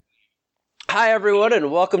Hi everyone,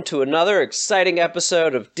 and welcome to another exciting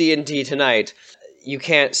episode of D&D Tonight. You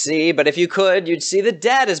can't see, but if you could, you'd see that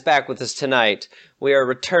Dad is back with us tonight. We are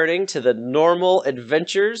returning to the normal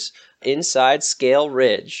adventures inside Scale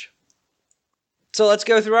Ridge. So let's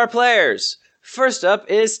go through our players. First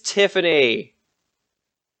up is Tiffany.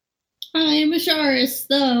 I am Asharis,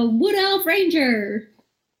 the Wood Elf Ranger.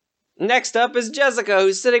 Next up is Jessica,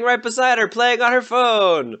 who's sitting right beside her, playing on her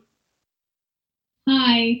phone.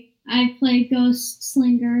 Hi, I play Ghost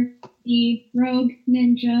Slinger, the rogue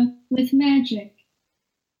ninja with magic.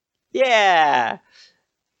 Yeah!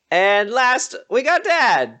 And last, we got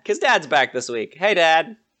Dad, because Dad's back this week. Hey,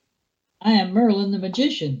 Dad. I am Merlin the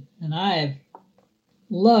Magician, and I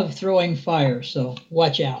love throwing fire, so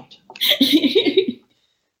watch out.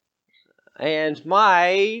 And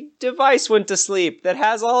my device went to sleep that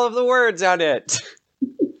has all of the words on it.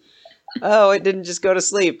 Oh, it didn't just go to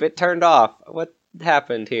sleep. It turned off. What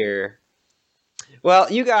happened here?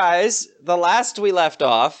 Well, you guys, the last we left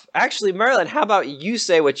off... Actually, Merlin, how about you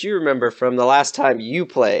say what you remember from the last time you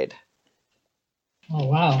played? Oh,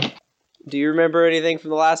 wow. Do you remember anything from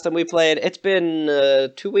the last time we played? It's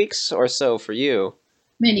been 2 weeks or so for you.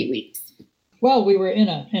 Many weeks. Well, we were in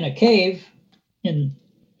a cave in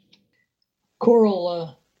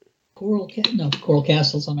Coral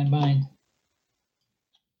Castle's on my mind.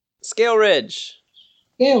 Scale Ridge.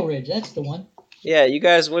 Scale Ridge, that's the one. Yeah, you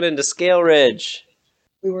guys went into Scale Ridge.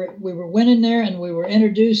 We went in there and we were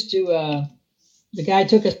introduced to the guy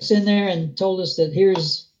took us in there and told us that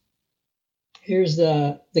here's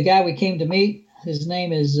the guy we came to meet. His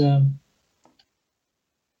name is I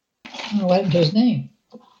don't know what happened to his name.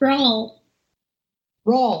 Rawl,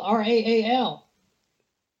 R-A-A-L.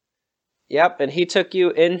 Yep, and he took you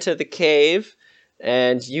into the cave,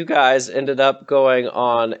 and you guys ended up going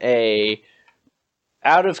on a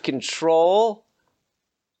out-of-control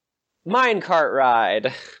minecart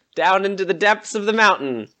ride down into the depths of the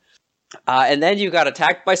mountain. And then you got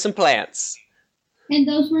attacked by some plants. And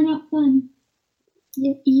those were not fun.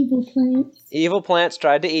 yeah, evil plants. Evil plants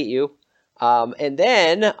tried to eat you. And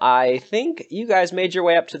then I think you guys made your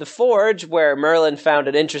way up to the forge where Merlin found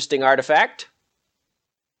an interesting artifact.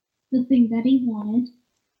 The thing that he wanted.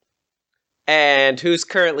 And who's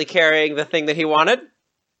currently carrying the thing that he wanted?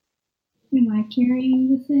 Am I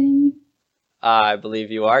carrying the thing? I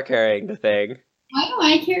believe you are carrying the thing. Why do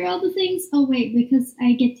I carry all the things? Oh wait, because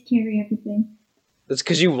I get to carry everything. That's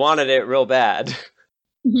because you wanted it real bad.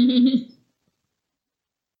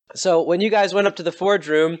 So when you guys went up to the forge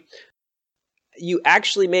room, you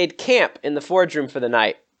actually made camp in the forge room for the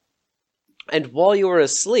night. And while you were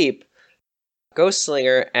asleep,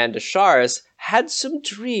 Ghostslinger and Asharis had some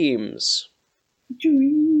dreams.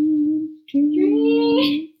 Dreams.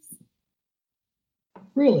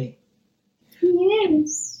 Really?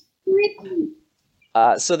 Yes.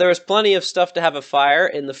 So there was plenty of stuff to have a fire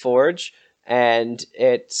in the forge, and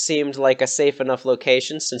it seemed like a safe enough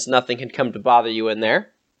location since nothing had come to bother you in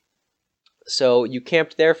there. So you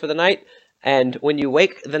camped there for the night, and when you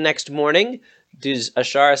wake the next morning, does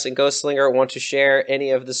Asharis and Ghostslinger want to share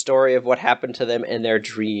any of the story of what happened to them in their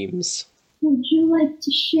dreams? Would you like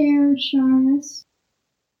to share, Sharis?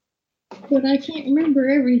 But I can't remember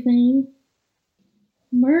everything.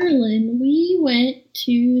 Merlin, we went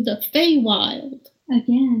to the Feywild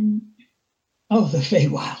Again. Oh, the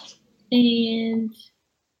Feywild. and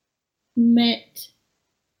met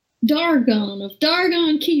Dargon of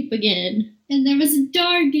Dargon Keep again. And there was a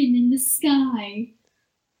Dargon in the sky.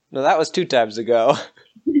 No, that was 2 times ago.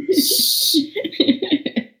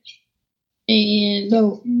 And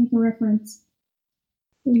So, Make a reference.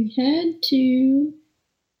 we had to...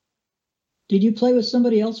 did you play with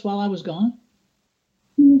somebody else while I was gone?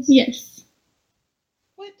 Yes.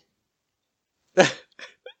 What?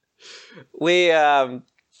 We,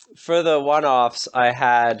 for the one-offs, I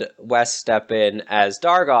had Wes step in as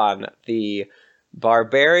Dargon, the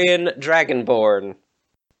barbarian dragonborn.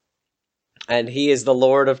 And he is the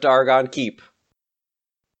Lord of Dargon Keep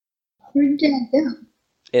Where did Dad go?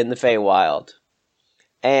 in the Feywild.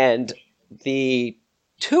 And the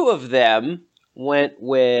 2 of them went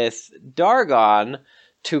with Dargon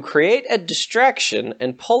to create a distraction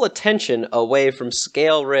and pull attention away from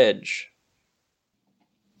Scale Ridge.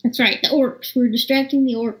 That's right, the orcs. We're distracting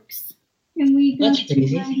the orcs. And we got That's to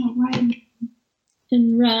crazy. ride a wyvern.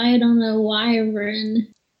 And ride on a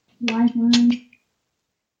wyvern. Wyvern.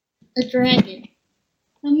 A dragon.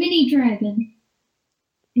 A mini dragon.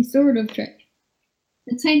 A sort of dragon.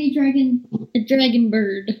 A tiny dragon. A dragon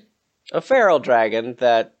bird. A feral dragon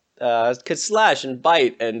that could slash and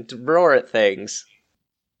bite and roar at things.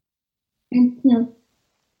 And kill.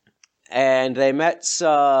 and they met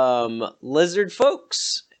some lizard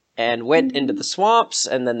folks and went into the swamps,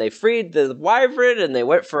 and then they freed the wyvern, and they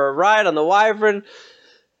went for a ride on the wyvern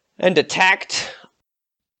and attacked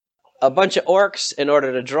a bunch of orcs in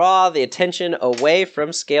order to draw the attention away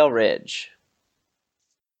from Scale Ridge.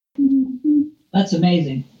 That's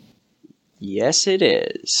amazing. Yes, it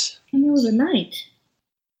is. And it was a knight.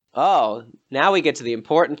 Oh, now we get to the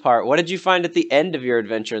important part. What did you find at the end of your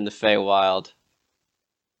adventure in the Feywild?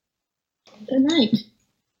 A knight.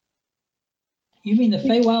 You mean the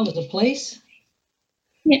Feywild is a place?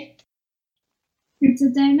 Yeah. It's a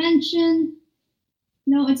dimension.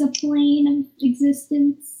 No, it's a plane of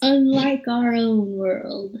existence. Unlike our own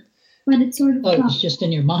world. But it's sort of Oh, it's just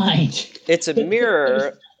in your mind. It's a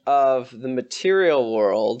mirror of the material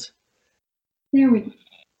world. There we go.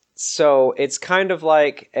 So it's kind of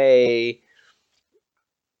like it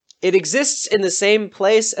exists in the same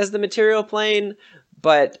place as the material plane,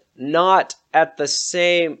 but not at the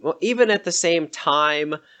same, well, even at the same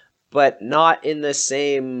time, but not in the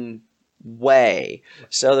same way.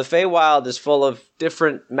 So the Feywild is full of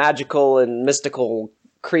different magical and mystical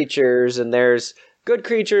creatures, and there's good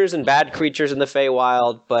creatures and bad creatures in the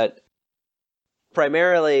Feywild, but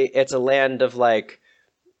primarily it's a land of like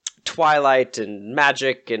twilight and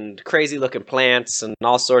magic and crazy looking plants and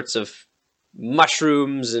all sorts of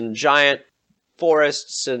mushrooms and giant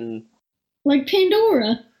forests and Like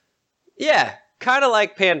Pandora. yeah, kind of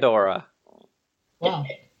like Pandora. Wow.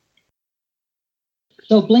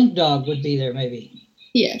 So Blink Dog would be there, maybe.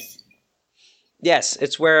 Yes. Yes,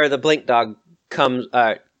 it's where the blink dog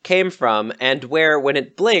came from, and where when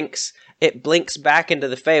it blinks back into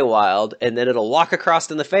the Feywild, and then it'll walk across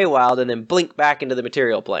in the Feywild and then blink back into the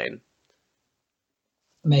material plane.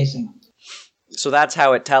 Amazing. So that's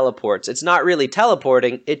how it teleports. It's not really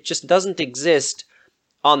teleporting, it just doesn't exist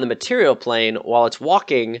on the material plane while it's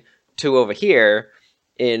walking to over here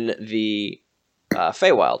in the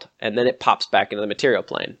Feywild, and then it pops back into the material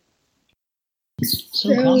plane.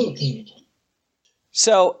 So complicated.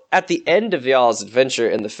 So, at the end of y'all's adventure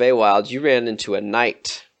in the Feywild, you ran into a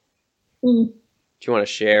knight. Mm. Do you want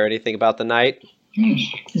to share anything about the knight?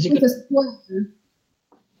 Is it With good? a square.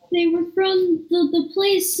 They were from the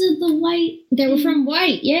place of the white. They were from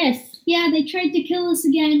White, yes. Yeah, they tried to kill us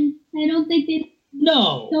again. I don't think they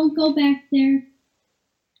No. don't go back there.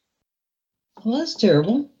 Well, that's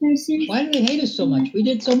terrible. They're serious. Why do they hate us so much? We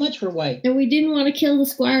did so much for White. And we didn't want to kill the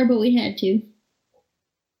squire, but we had to.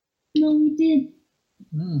 No, we did.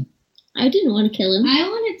 Hmm. I didn't want to kill him. I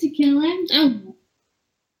wanted to kill him. Oh,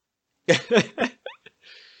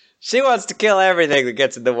 She wants to kill everything that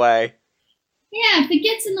gets in the way. Yeah, if it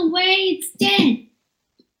gets in the way, it's dead.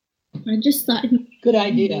 I just thought he Good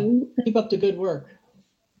idea. knew Keep up the good work.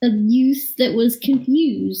 a youth that was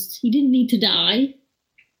confused. He didn't need to die.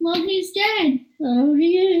 Well, he's dead. Oh,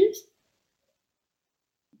 he is.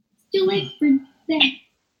 It's too late for that.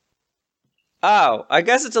 Oh, I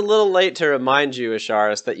guess it's a little late to remind you,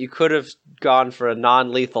 Asharis, that you could have gone for a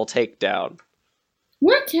non-lethal takedown.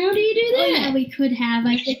 What? How do you do Oh, that? yeah, we could have.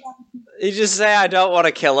 I think. You just say, I don't want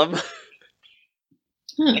to kill him.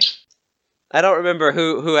 Huh. I don't remember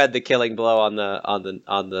who had the killing blow on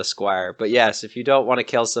the squire, but yes, if you don't want to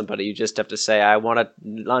kill somebody, you just have to say, I want to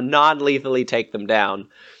non-lethally take them down.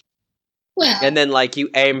 Well, And then, like, you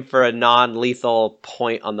aim for a non-lethal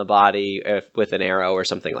point on the body with an arrow or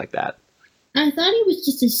something like that. I thought he was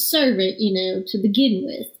just a servant, to begin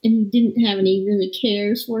with, and he didn't have any really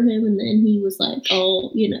cares for him, and then he was like,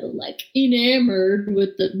 enamored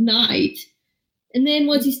with the knight. And then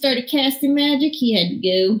once he started casting magic, he had to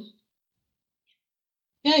go.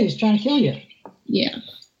 Yeah, he was trying to kill you. Yeah.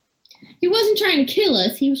 He wasn't trying to kill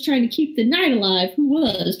us, he was trying to keep the knight alive who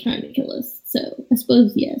was trying to kill us. So, I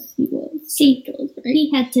suppose, yes, he was. See, Right?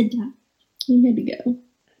 he had to die. He had to go.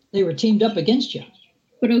 They were teamed up against you.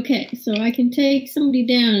 But okay, so I can take somebody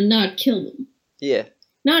down and not kill them. Yeah.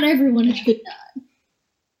 Not everyone has to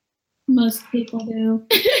Most people do.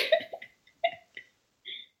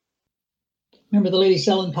 Remember the lady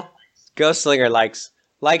selling pies? Ghostslinger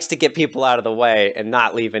likes to get people out of the way and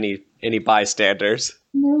not leave any bystanders.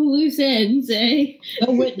 No loose ends, eh? No It's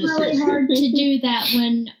really witnesses. hard to do that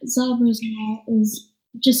when Zalbrazmal is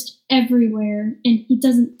just everywhere and he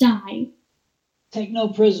doesn't die. Take no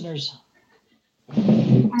prisoners.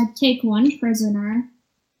 I'd take one prisoner.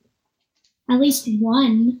 At least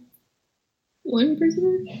one. One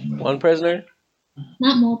prisoner? One prisoner?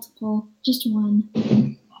 Not multiple. Just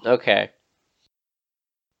one. Okay.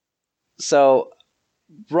 So,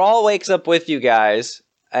 Brawl wakes up with you guys,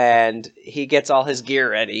 and he gets all his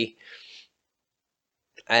gear ready,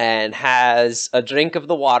 and has a drink of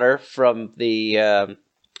the water from the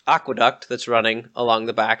aqueduct that's running along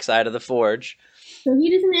the backside of the forge. So he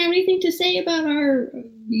doesn't have anything to say about our,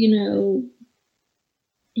 he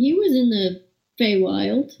was in the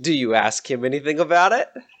Feywild. Do you ask him anything about it?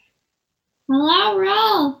 Hello,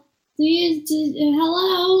 Raul.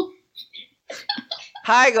 Hello.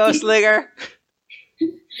 Hi, Ghostlinger.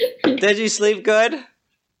 Did you sleep good?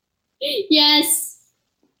 Yes.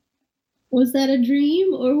 Was that a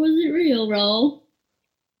dream or was it real, Raul?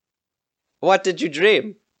 What did you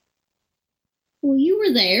dream? Well, you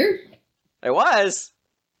were there. I was.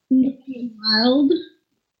 In the Feywild.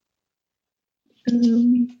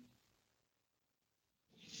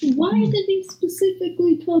 Why did he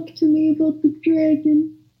specifically talk to me about the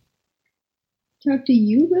dragon? Talk to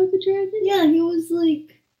you about the dragon? Yeah, he was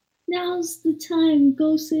like, now's the time,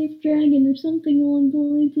 go save dragon, or something along the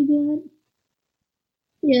lines of that.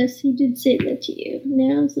 Yes, he did say that to you.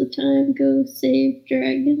 Now's the time, go save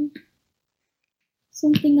dragon.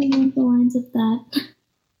 Something along the lines of that.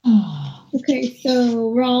 Okay,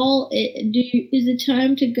 so Raul, is it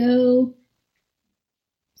time to go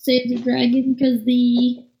save the dragon because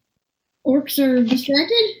the orcs are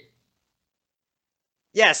distracted?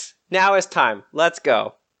 Yes, now is time. Let's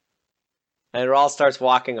go. And Raul starts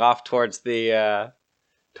walking off towards the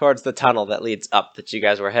tunnel that leads up that you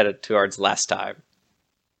guys were headed towards last time.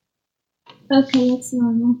 Okay, that's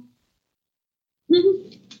normal.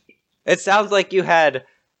 It sounds like you had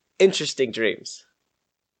interesting dreams.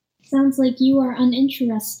 Sounds like you are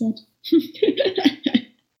uninterested.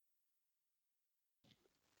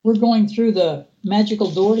 We're going through the magical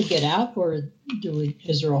door to get out, or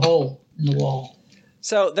is there a hole in the wall?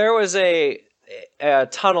 So there was a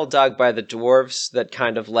tunnel dug by the dwarves that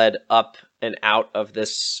kind of led up and out of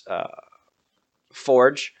this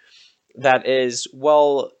forge that is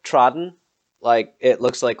well trodden. Like, it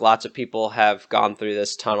looks like lots of people have gone through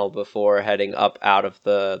this tunnel before heading up out of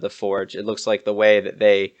the forge. It looks like the way that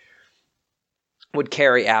they would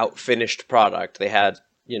carry out finished product. They had,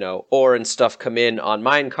 ore and stuff come in on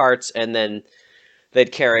mine carts, and then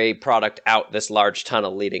they'd carry product out this large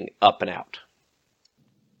tunnel leading up and out.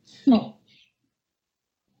 Oh.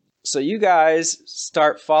 So you guys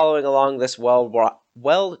start following along this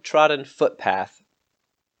well-trodden footpath,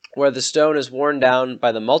 where the stone is worn down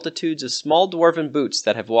by the multitudes of small dwarven boots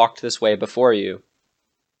that have walked this way before you.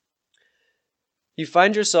 You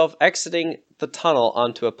find yourself exiting the tunnel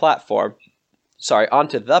onto the platform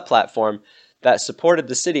that supported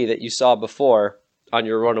the city that you saw before on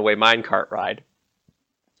your runaway minecart ride.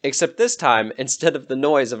 Except this time, instead of the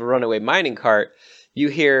noise of a runaway mining cart, you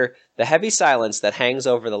hear the heavy silence that hangs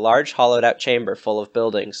over the large hollowed-out chamber full of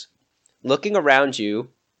buildings. Looking around you,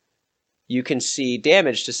 you can see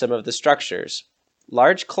damage to some of the structures.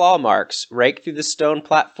 Large claw marks rake through the stone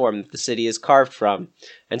platform that the city is carved from,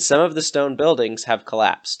 and some of the stone buildings have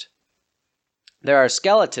collapsed. There are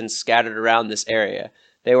skeletons scattered around this area.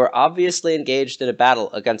 They were obviously engaged in a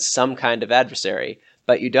battle against some kind of adversary,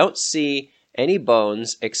 but you don't see any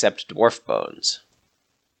bones except dwarf bones.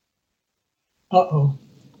 Uh-oh.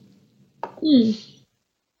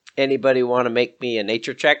 Anybody want to make me a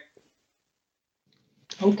nature check?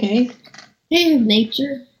 Okay. I have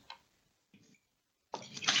nature.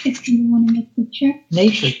 If you want to make the check.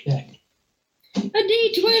 Nature check. A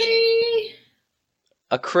D20!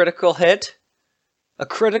 A critical hit? A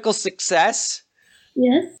critical success?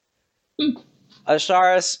 Yes.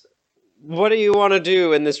 Asharis, what do you want to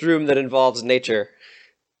do in this room that involves nature?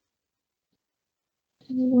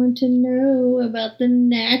 I want to know about the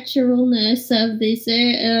naturalness of these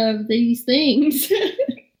things.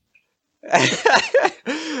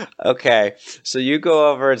 Okay, so you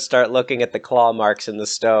go over and start looking at the claw marks in the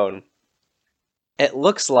stone. It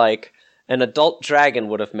looks like an adult dragon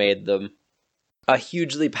would have made them. A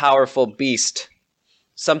hugely powerful beast.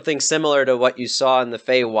 Something similar to what you saw in the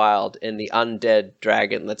Feywild in the undead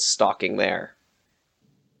dragon that's stalking there.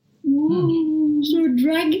 So a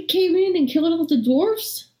dragon came in and killed all the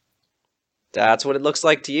dwarfs? That's what it looks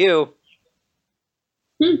like to you.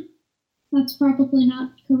 That's probably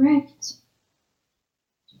not correct.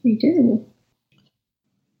 We do.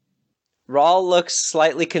 Raul looks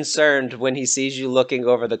slightly concerned when he sees you looking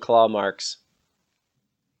over the claw marks.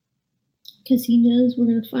 Because he knows we're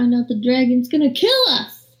going to find out the dragon's going to kill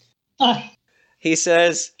us. He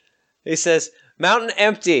says, mountain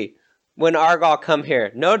empty when Argal come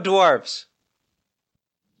here. No dwarves.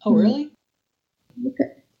 Oh, really?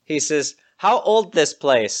 Okay. He says, how old this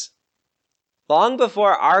place? Long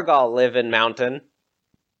before Argal live in mountain.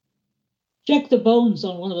 Check the bones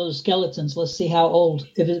on one of those skeletons. Let's see how old.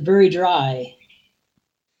 If it's very dry.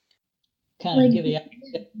 Kind of give you...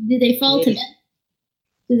 Did they fall to death?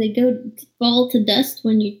 Do they fall to dust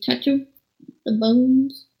when you touch them? The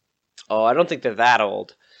bones? Oh, I don't think they're that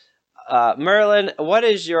old. Merlin, what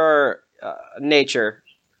is your nature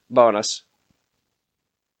bonus?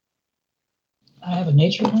 I have a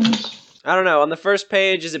nature bonus. I don't know. On the first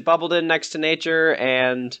page, is it bubbled in next to nature?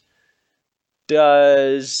 And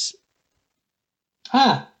does...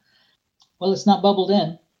 Well, it's not bubbled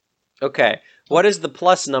in. Okay. What is the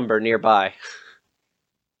plus number nearby?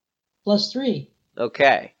 +3.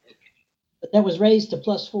 Okay. But that was raised to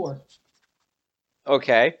 +4.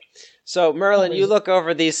 Okay. So, Merlin, you look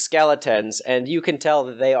over these skeletons, and you can tell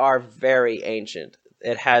that they are very ancient.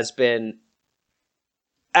 It has been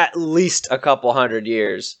at least a couple hundred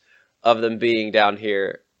years of them being down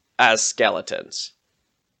here as skeletons.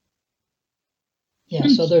 Yeah,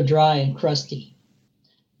 so they're dry and crusty.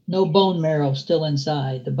 No bone marrow still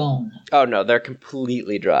inside the bone. Oh, no, they're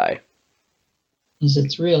completely dry. Means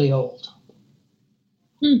it's really old.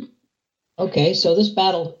 Hmm. Okay, so this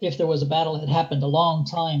battle, if there was a battle, had happened a long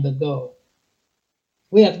time ago.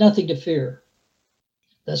 We have nothing to fear.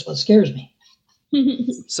 That's what scares me.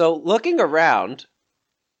 So, looking around,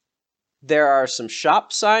 there are some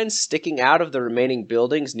shop signs sticking out of the remaining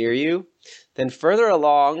buildings near you. Then further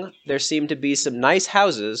along, there seem to be some nice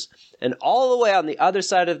houses, and all the way on the other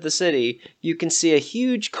side of the city, you can see a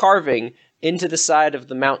huge carving into the side of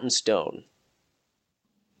the mountain stone.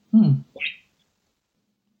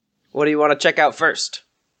 What do you want to check out first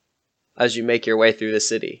as you make your way through the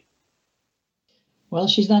city? Well,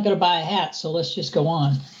 she's not going to buy a hat, so let's just go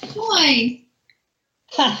on. Why?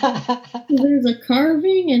 There's a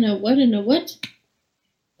carving and a what and a what?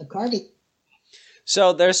 The carving.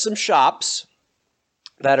 So there's some shops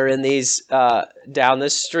that are in these, down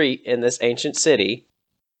this street in this ancient city.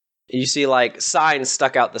 You see, like, signs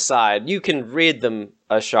stuck out the side. You can read them,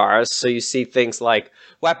 Asharis, so you see things like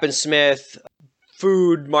weaponsmith,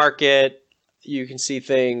 food market. You can see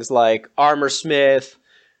things like armorsmith.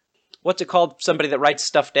 What's it called? Somebody that writes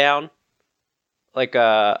stuff down? Like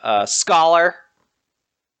a scholar.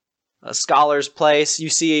 A scholar's place. You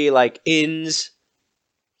see, like, inns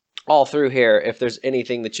all through here if there's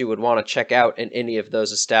anything that you would want to check out in any of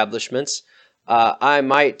those establishments. I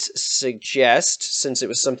might suggest, since it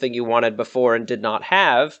was something you wanted before and did not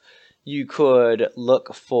have, you could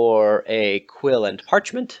look for a quill and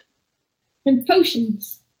parchment. And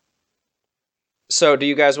potions. So, do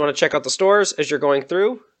you guys want to check out the stores as you're going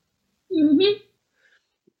through? Mm-hmm. We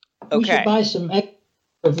should Okay. buy some extra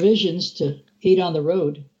provisions to eat on the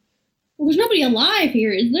road. Well, there's nobody alive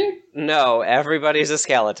here, is there? No, everybody's a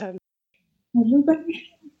skeleton. Nobody.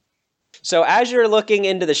 So, as you're looking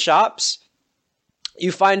into the shops,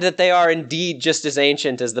 you find that they are indeed just as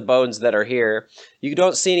ancient as the bones that are here. You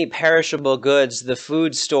don't see any perishable goods. The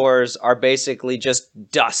food stores are basically just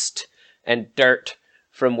dust and dirt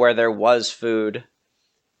from where there was food.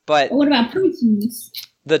 But But what about potions?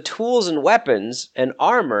 the tools and weapons and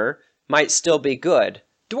armor might still be good.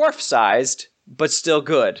 Dwarf-sized, but still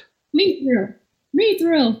good. Mithril.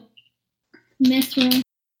 Mithril.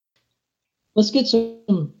 Let's get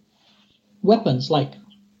some weapons like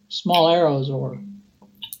small arrows or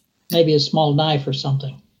maybe a small knife or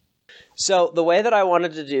something. So the way that I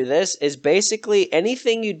wanted to do this is basically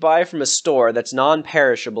anything you'd buy from a store that's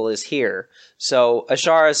non-perishable is here. So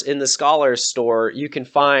Asharis, in the Scholar's store, you can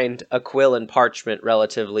find a quill and parchment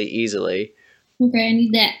relatively easily. Okay, I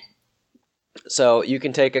need that. So you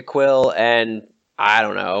can take a quill and, I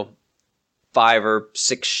don't know, 5 or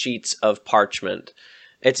 6 sheets of parchment.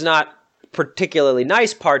 It's not particularly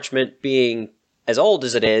nice parchment being as old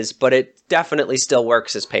as it is, but it definitely still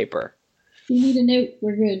works as paper. You need a note.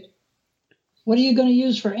 We're good. What are you going to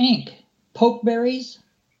use for ink? Pokeberries?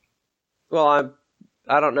 Well,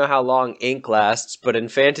 I don't know how long ink lasts, but in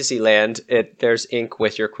Fantasyland, there's ink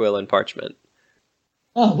with your quill and parchment.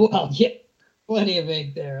 Oh, well, yeah. Plenty of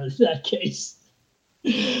ink there in that case.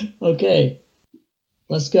 Okay.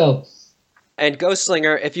 Let's go. And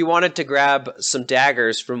Ghostslinger, if you wanted to grab some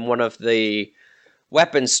daggers from one of the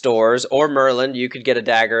weapon stores, or Merlin, you could get a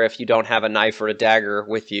dagger if you don't have a knife or a dagger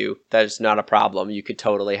with you. That's not a problem. You could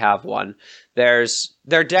totally have one. They're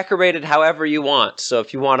decorated however you want. So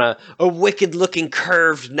if you want a wicked-looking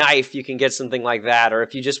curved knife, you can get something like that. Or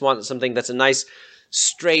if you just want something that's a nice,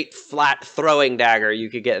 straight, flat throwing dagger, you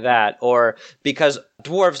could get that. Or because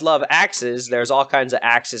dwarves love axes, there's all kinds of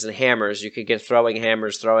axes and hammers. You could get throwing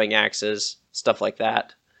hammers, throwing axes, stuff like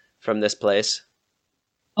that from this place.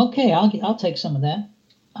 Okay, I'll take some of that.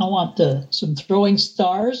 I want some throwing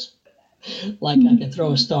stars. Like I can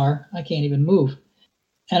throw a star. I can't even move.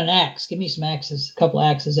 And an axe. Give me some axes. A couple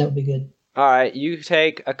axes. That would be good. All right, you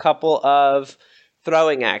take a couple of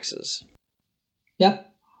throwing axes. Yep.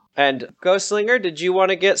 And Ghostslinger, did you want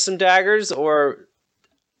to get some daggers? Or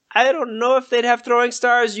I don't know if they'd have throwing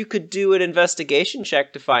stars. You could do an investigation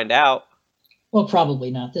check to find out. Well,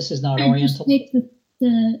 probably not. This is not I just Oriental. take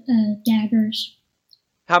the daggers.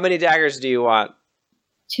 How many daggers do you want?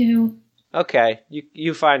 2. Okay,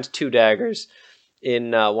 you find 2 daggers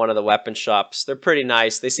in one of the weapon shops. They're pretty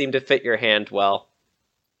nice. They seem to fit your hand well.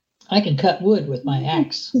 I can cut wood with my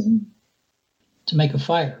axe to make a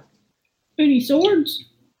fire. Any swords?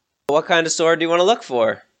 What kind of sword do you want to look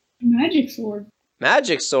for? Magic sword.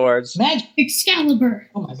 Magic swords. Magic! Excalibur.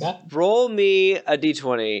 Oh my god. Roll me a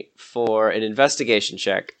d20 for an investigation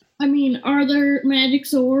check. I mean, are there magic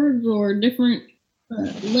swords or different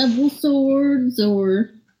level swords,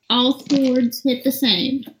 or all swords hit the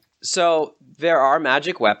same? So, there are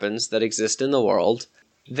magic weapons that exist in the world.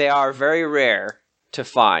 They are very rare to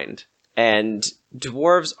find, and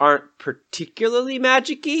dwarves aren't particularly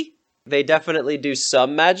magic-y. They definitely do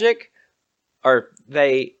some magic, or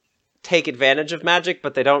they take advantage of magic,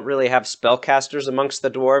 but they don't really have spellcasters amongst the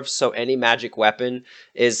dwarves, so any magic weapon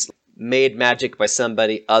is made magic by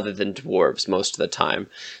somebody other than dwarves most of the time.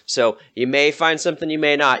 So you may find something, you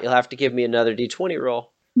may not. You'll have to give me another d20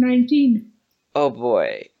 roll. 19. Oh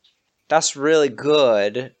boy, that's really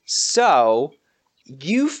good. So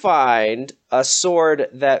you find a sword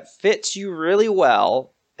that fits you really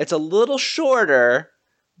well. It's a little shorter,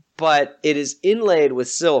 but it is inlaid with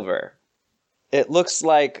silver. It looks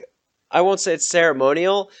like, I won't say it's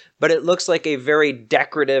ceremonial, but it looks like a very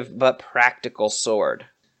decorative but practical sword.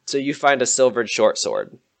 So you find a silvered short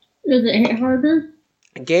sword. Does it hit harder?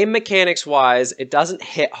 Game mechanics wise, it doesn't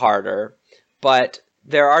hit harder, but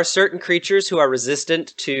there are certain creatures who are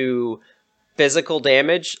resistant to physical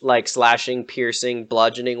damage, like slashing, piercing,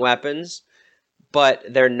 bludgeoning weapons, but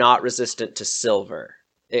they're not resistant to silver.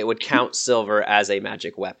 It would count silver as a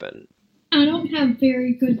magic weapon. I don't have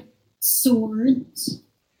very good swords.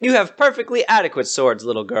 You have perfectly adequate swords,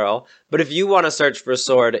 little girl, but if you want to search for a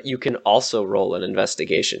sword, you can also roll an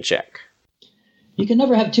investigation check. You can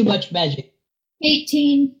never have too much magic.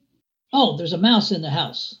 18. Oh, there's a mouse in the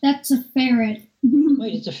house. That's a ferret.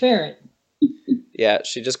 Wait, it's a ferret. Yeah,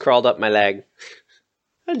 she just crawled up my leg.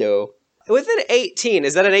 Hello. With an 18,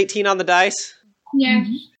 is that an 18 on the dice? Yeah.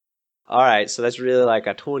 Alright, so that's really like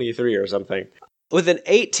a 23 or something. With an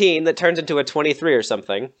 18 that turns into a 23 or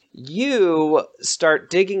something, you start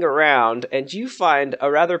digging around and you find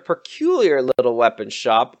a rather peculiar little weapon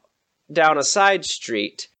shop down a side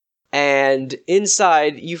street. And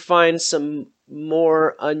inside you find some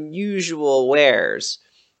more unusual wares.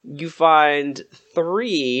 You find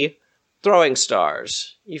 3 throwing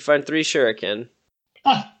stars. You find 3 shuriken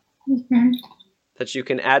Ah, Okay. that you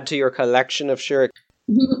can add to your collection of shuriken.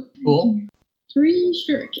 cool. 3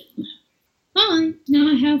 shuriken. Fine.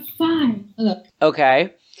 Now I have 5. Hello.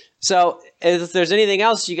 Okay, so if there's anything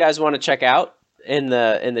else you guys want to check out in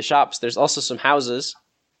the shops, there's also some houses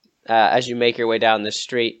as you make your way down this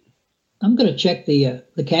street. I'm going to check the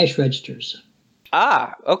cash registers.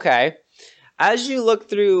 Ah, okay. As you look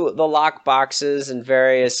through the lock boxes and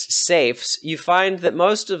various safes, you find that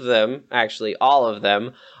most of them, actually all of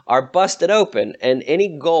them, are busted open, and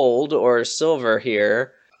any gold or silver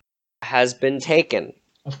here has been taken.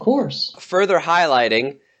 Of course. Further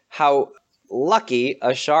highlighting how lucky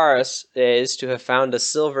Asharis is to have found a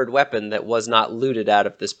silvered weapon that was not looted out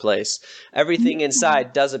of this place. Everything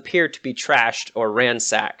inside does appear to be trashed or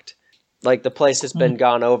ransacked. Like the place has been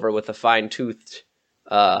gone over with a fine-toothed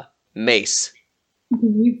mace.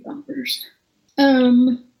 Grave robbers.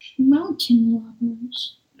 Mountain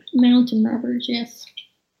robbers. Mountain robbers, yes.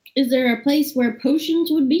 Is there a place where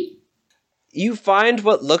potions would be? You find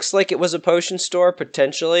what looks like it was a potion store,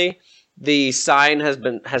 potentially. The sign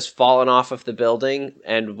has fallen off of the building,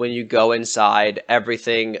 and when you go inside,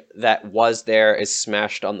 everything that was there is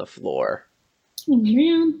smashed on the floor. Oh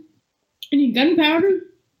man. Any gunpowder?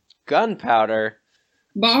 Gunpowder?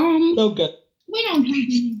 Bombs? So good. We don't have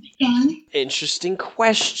any gun. Interesting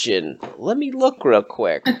question. Let me look real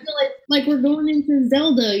quick. I feel like we're going into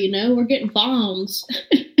Zelda, you know? We're getting bombs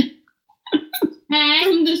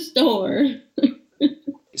from the store.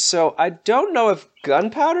 So I don't know if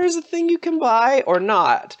gunpowder is a thing you can buy or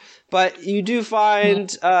not, but you do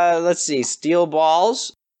find, let's see, steel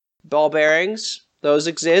balls, ball bearings, those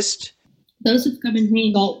exist. Those have come in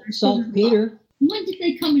handy. Saltpeter. When did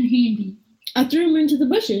they come in handy? I threw them into the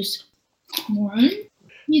bushes. What?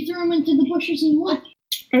 You threw them into the bushes and what?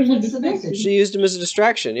 As a What's the distraction. message? She used them as a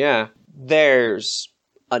distraction, yeah. There's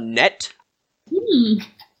a net.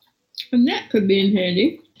 And that could be in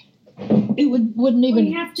handy. It wouldn't We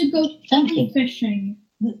even. have to go Something. fishing.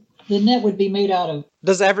 The net would be made out of.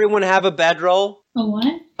 Does everyone have a bedroll? A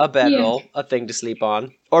what? A bedroll, Yeah. a thing to sleep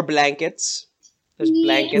on. Or blankets. There's Yeah. We've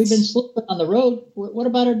blankets. been sleeping on the road. What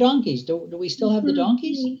about our donkeys? Do we still have the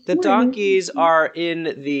donkeys? The donkeys are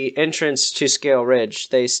in the entrance to Scale Ridge.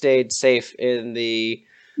 They stayed safe in the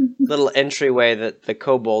little entryway that the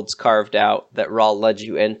kobolds carved out that Rawl led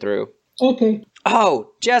you in through. Okay.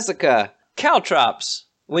 Oh, Jessica! Caltrops!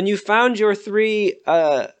 When you found your 3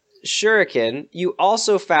 shuriken, you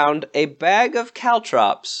also found a bag of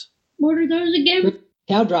caltrops. What are those again?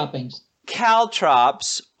 Cow droppings.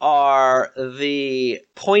 Caltrops are the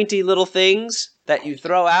pointy little things that you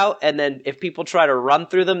throw out, and then if people try to run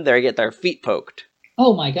through them, they get their feet poked.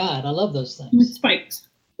 Oh my God, I love those With things. spikes.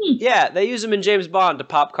 Yeah, they use them in James Bond to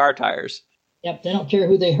pop car tires. Yep, they don't care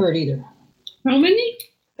who they hurt either. How many?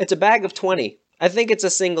 It's a bag of 20. I think it's a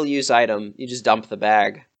single-use item. You just dump the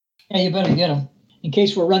bag. Yeah, you better get them in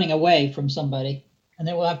case we're running away from somebody, and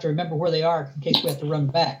then we'll have to remember where they are in case we have to run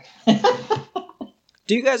back.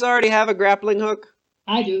 Do you guys already have a grappling hook?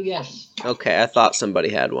 I do, yes, Okay, I thought somebody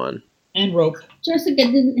had one. and rope. Jessica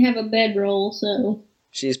didn't have a bedroll, so.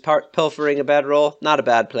 She's pilfering a bedroll. Not a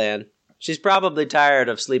bad plan. She's probably tired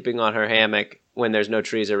of sleeping on her hammock when there's no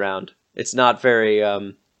trees around. It's not very,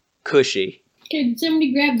 cushy. Can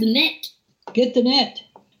somebody grab the net? Get the net.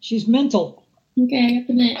 She's mental. Okay, I got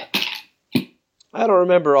the net. I don't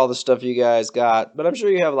remember all the stuff you guys got, but I'm sure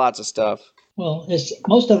you have lots of stuff. Well, it's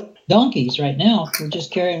most of donkeys right now. We're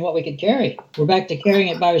just carrying what we could carry. We're back to carrying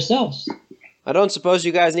it by ourselves. I don't suppose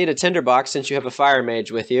you guys need a tinderbox since you have a fire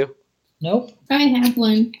mage with you. Nope. I have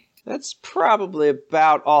one. That's probably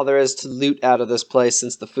about all there is to loot out of this place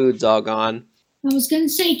since the food's all gone. I was gonna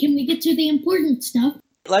say, can we get to the important stuff?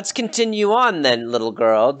 Let's continue on then, little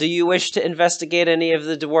girl. Do you wish to investigate any of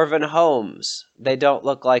the dwarven homes? They don't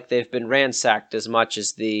look like they've been ransacked as much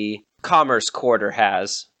as the Commerce Quarter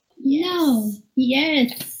has. No.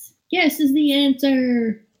 Yes. Yes is the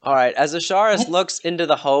answer. Alright, as Asharis looks into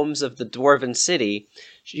the homes of the dwarven city,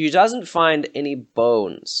 she doesn't find any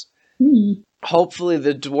bones. Hopefully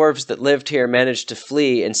the dwarves that lived here managed to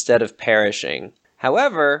flee instead of perishing.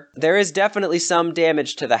 However, there is definitely some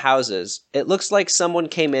damage to the houses. It looks like someone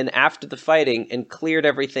came in after the fighting and cleared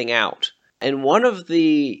everything out. In one of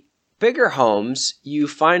the bigger homes, you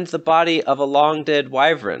find the body of a long-dead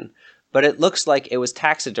wyvern, but it looks like it was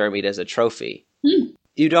taxidermied as a trophy.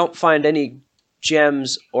 You don't find any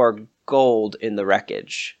gems or gold in the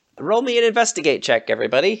wreckage. Roll me an investigate check,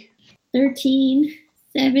 everybody. 13.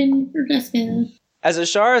 7 for Jessica. As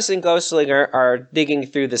Asharis and Ghostlinger are digging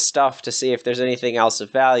through the stuff to see if there's anything else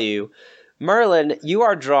of value, Merlin, you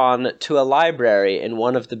are drawn to a library in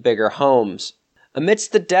one of the bigger homes.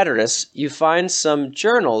 Amidst the detritus, you find some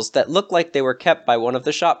journals that look like they were kept by one of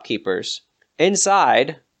the shopkeepers.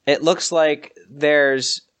 Inside, it looks like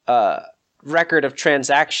there's a record of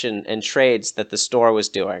transaction and trades that the store was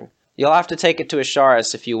doing. You'll have to take it to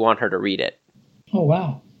Asharis if you want her to read it. Oh,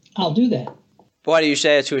 wow. I'll do that. Why do you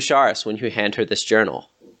say it to Asharis when you hand her this journal?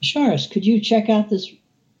 Sharis, could you check out this,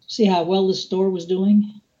 see how well this store was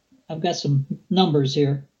doing? I've got some numbers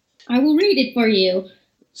here. I will read it for you.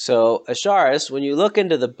 So, Asharis, when you look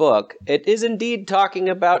into the book, it is indeed talking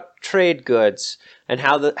about trade goods and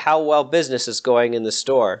how well business is going in the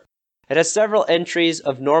store. It has several entries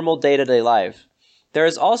of normal day-to-day life. There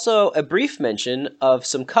is also a brief mention of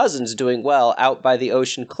some cousins doing well out by the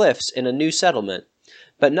ocean cliffs in a new settlement,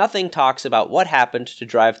 but nothing talks about what happened to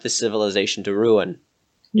drive the civilization to ruin.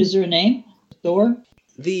 Is there a name? Store?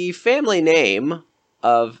 The family name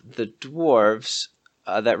of the dwarves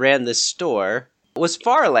that ran this store was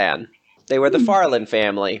Farlan. They were the Farlan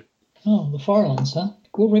family. Oh, the Farlands, huh?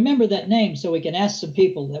 We'll remember that name so we can ask some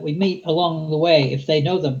people that we meet along the way if they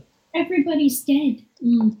know them. Everybody's dead.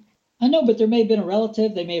 I know, but there may have been a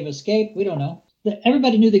relative. They may have escaped. We don't know.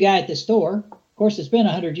 Everybody knew the guy at the store. Of course, it's been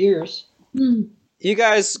 100 years. You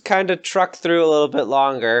guys kind of truck through a little bit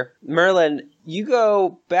longer. Merlin, you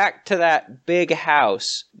go back to that big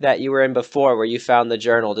house that you were in before where you found the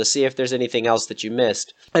journal to see if there's anything else that you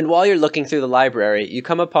missed. And while you're looking through the library, you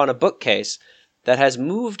come upon a bookcase that has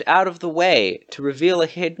moved out of the way to reveal a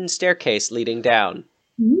hidden staircase leading down.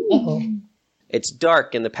 Uh-oh. It's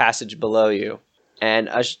dark in the passage below you. And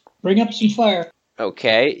Bring up some fire.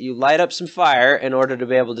 okay, you light up some fire in order to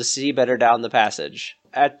be able to see better down the passage.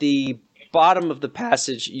 At the bottom of the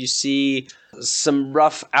passage, you see some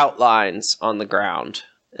rough outlines on the ground.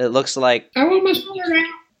 It looks like I want my sword out.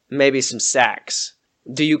 maybe some sacks.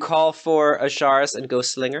 Do you call for Asharis and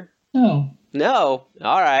Ghostlinger? No, No.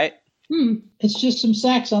 All right. it's just some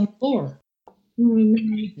sacks on the floor.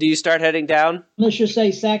 Do you start heading down? Let's just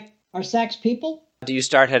say are sacks people? Do you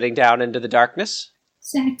start heading down into the darkness?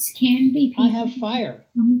 Sacks can be I have fire.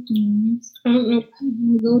 pumpkins. I don't know.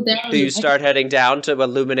 I'm gonna go down. Do you start heading down to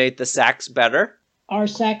illuminate the sacks better? Are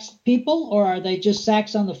sacks people, or are they just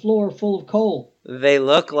sacks on the floor full of coal? They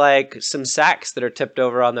look like some sacks that are tipped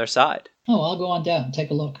over on their side. Oh, I'll go on down and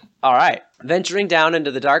take a look. All right. Venturing down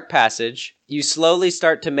into the dark passage, you slowly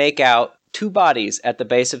start to make out two bodies at the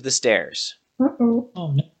base of the stairs. Uh-oh.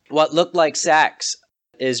 Oh, no. What looked like sacks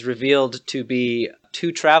is revealed to be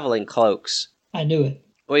two traveling cloaks. I knew it.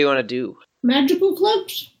 What do you want to do? Magical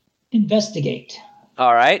cloaks? Investigate.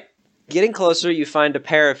 All right. Getting closer, you find a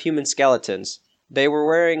pair of human skeletons. They were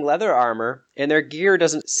wearing leather armor, and their gear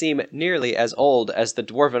doesn't seem nearly as old as the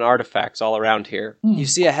dwarven artifacts all around here. You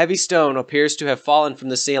see a heavy stone appears to have fallen from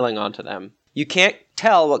the ceiling onto them. You can't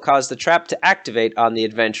tell what caused the trap to activate on the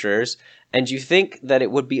adventurers, and you think that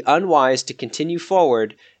it would be unwise to continue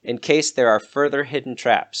forward in case there are further hidden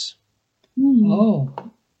traps. Oh,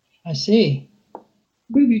 I see.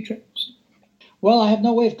 Booby traps. Well, I have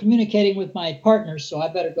no way of communicating with my partners, so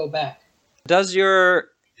I better go back. Does your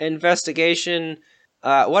investigation...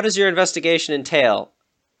 what does your investigation entail?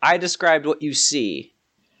 I described what you see.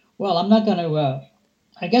 Well, I'm not going to...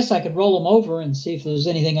 I guess I could roll them over and see if there's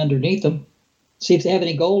anything underneath them. See if they have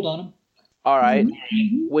any gold on them. All right.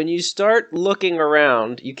 When you start looking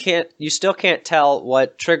around, you still can't tell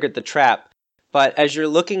what triggered the trap, but as you're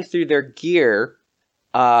looking through their gear,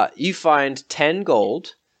 you find 10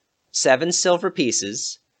 gold, 7 silver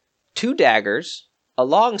pieces, 2 daggers, a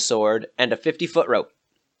long sword, and a 50-foot rope.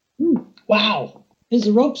 Wow. Is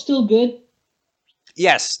the rope still good?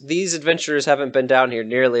 Yes, these adventurers haven't been down here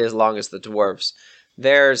nearly as long as the dwarves.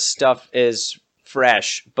 Their stuff is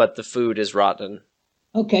fresh, but the food is rotten.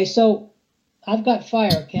 Okay, so I've got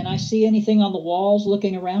fire. Can I see anything on the walls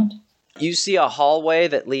looking around? You see a hallway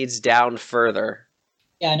that leads down further.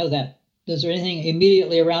 Yeah, I know that. Is there anything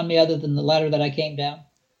immediately around me other than the ladder that I came down?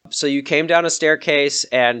 So you came down a staircase,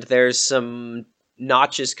 and there's some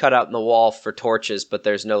notches cut out in the wall for torches, but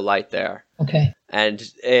there's no light there. Okay. And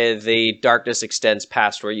the darkness extends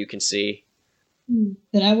past where you can see.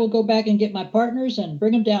 Then I will go back and get my partners and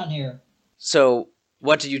bring them down here. So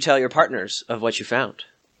what did you tell your partners of what you found?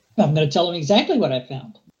 I'm going to tell them exactly what I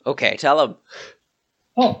found. Okay, tell them.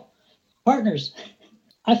 Oh, partners,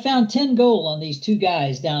 I found 10 gold on these two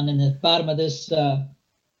guys down in the bottom of this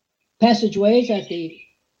passageways at the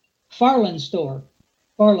Farland store,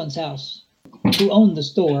 Farland's house, who owned the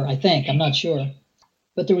store, I think. I'm not sure.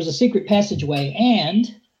 But there was a secret passageway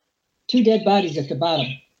and 2 dead bodies at the bottom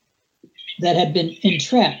that had been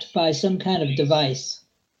entrapped by some kind of device.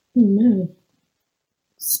 Oh, no.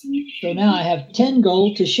 So now I have 10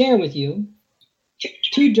 gold to share with you,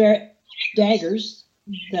 2 daggers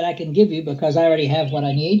that I can give you because I already have what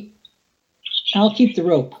I need. I'll keep the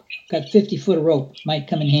rope. Got 50-foot of rope. Might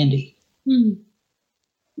come in handy.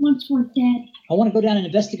 Once more, Dad. I want to go down and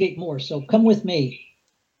investigate more, so come with me.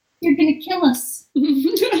 You're gonna kill us.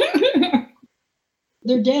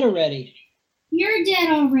 They're dead already. You're dead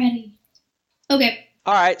already. Okay.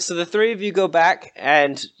 All right, so the three of you go back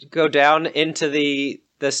and go down into the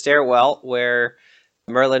stairwell where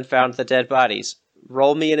Merlin found the dead bodies.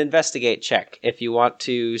 Roll me an investigate check if you want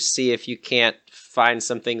to see if you can't find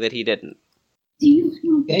something that he didn't. Do you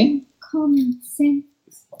have Okay. common sense?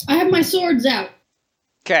 I have my swords out.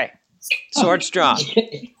 Okay, swords drawn.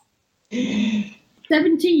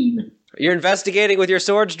 17. You're investigating with your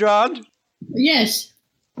swords drawn? Yes.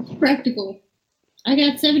 Practical. I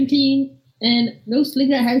got 17, and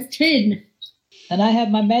Ghostlinger has 10. And I have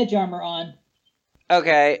my mage armor on.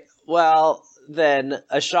 Okay, well, then,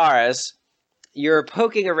 Asharis, you're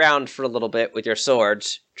poking around for a little bit with your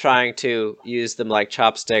swords, trying to use them like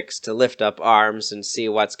chopsticks to lift up arms and see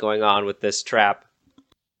what's going on with this trap.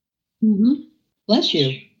 Mm-hmm. Bless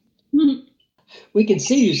you. We can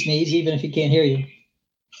see you sneeze even if he can't hear you.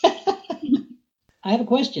 I have a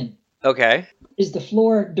question. Okay. Is the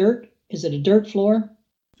floor dirt? Is it a dirt floor?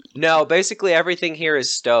 No, basically everything here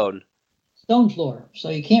is stone. Stone floor. So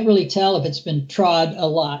you can't really tell if it's been trod a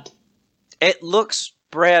lot. It looks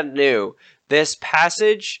brand new. This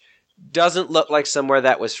passage doesn't look like somewhere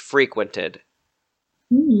that was frequented.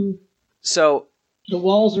 So, The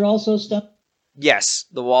walls are also stone. yes,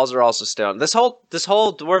 the walls are also stone. This whole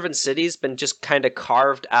dwarven city's been just kind of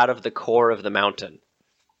carved out of the core of the mountain.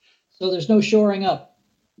 So there's no shoring up.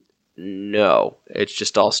 No, it's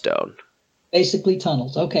just all stone. Basically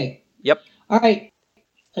tunnels. Okay. Yep. All right.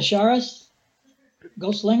 Asharis,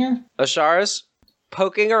 Ghostlinger. Asharis,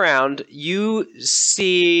 poking around, you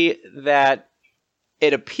see that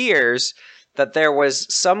it appears that there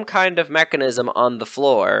was some kind of mechanism on the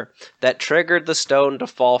floor that triggered the stone to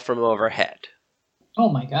fall from overhead. Oh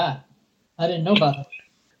my God. I didn't know about it.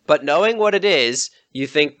 But knowing what it is, you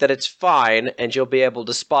think that it's fine, and you'll be able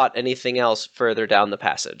to spot anything else further down the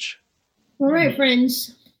passage. All right,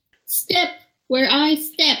 friends. Step where I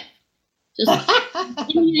step. Just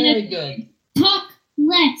Very good. Talk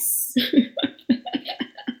less.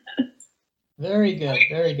 Very good.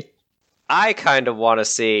 Very good. I kind of want to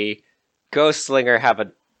see Ghostslinger have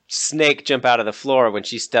a snake jump out of the floor when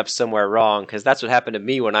she steps somewhere wrong, because that's what happened to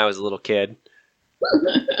me when I was a little kid.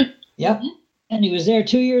 Yep. And he was there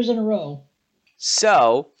 2 years in a row.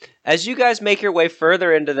 So, as you guys make your way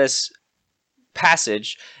further into this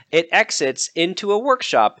passage, it exits into a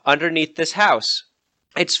workshop underneath this house.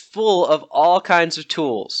 It's full of all kinds of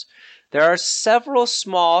tools. There are several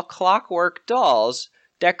small clockwork dolls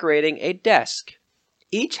decorating a desk.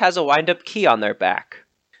 Each has a wind-up key on their back.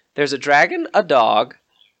 There's a dragon, a dog,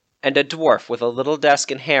 and a dwarf with a little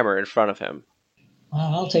desk and hammer in front of him.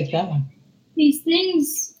 Wow, I'll take that one. These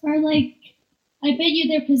things are like, I bet you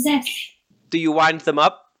they're possessed. Do you wind them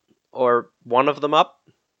up? Or one of them up?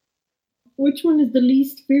 Which one is the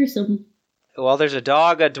least fearsome? Well, there's a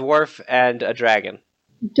dog, a dwarf, and a dragon.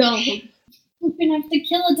 Dog. We're gonna have to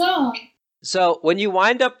kill a dog. So, when you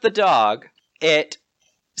wind up the dog, it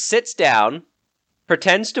sits down,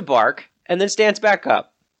 pretends to bark, and then stands back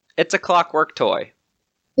up. It's a clockwork toy.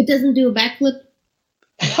 It doesn't do a backflip.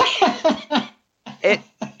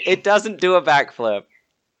 It doesn't do a backflip.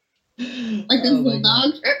 Like those Oh my little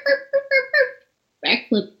God. dogs.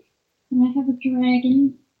 Backflip. Can I have a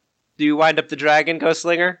dragon? Do you wind up the dragon,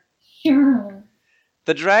 Ghostslinger? Sure.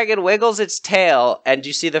 The dragon wiggles its tail, and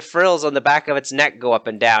you see the frills on the back of its neck go up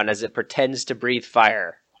and down as it pretends to breathe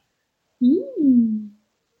fire. Hmm.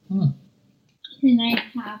 Can I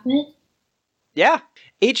have it? Yeah,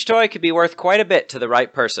 each toy could be worth quite a bit to the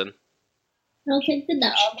right person. I'll take the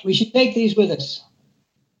dog. We should take these with us.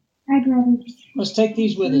 I'd rather just Let's take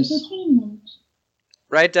these with us. entertainment.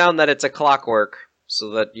 Write down that it's a clockwork,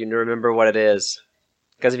 so that you remember what it is.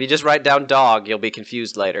 Because if you just write down dog, you'll be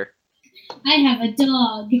confused later. I have a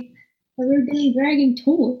dog. But we're doing dragon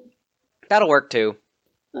toy. That'll work too.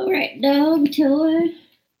 Alright, dog toy.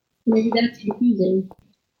 Maybe that's confusing.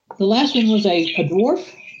 The last one was a dwarf.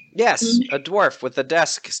 Yes, a dwarf with a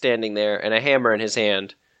desk standing there and a hammer in his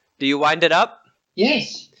hand. Do you wind it up?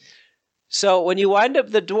 Yes. So when you wind up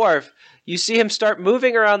the dwarf, you see him start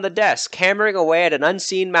moving around the desk, hammering away at an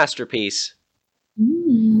unseen masterpiece.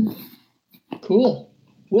 Cool.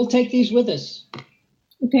 We'll take these with us.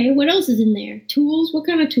 Okay, what else is in there? Tools? What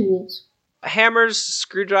kind of tools? Hammers,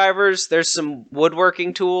 screwdrivers, there's some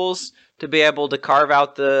woodworking tools to be able to carve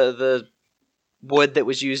out the wood that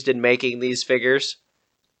was used in making these figures.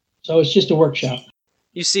 So it's just a workshop.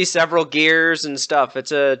 You see several gears and stuff.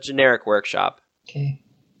 It's a generic workshop. Okay.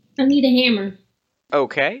 I need a hammer.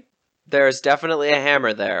 Okay. There's definitely a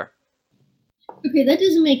hammer there. Okay, that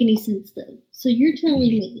doesn't make any sense though. So you're telling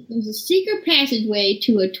me there's a secret passageway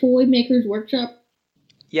to a toy maker's workshop?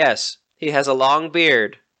 Yes, he has a long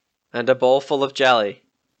beard and a bowl full of jelly.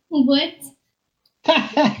 What? But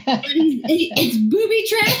it's booby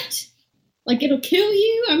trapped? Like it'll kill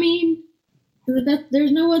you? I mean,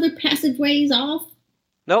 there's no other passageways off?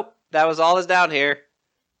 Nope, that was all is down here.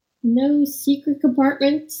 No secret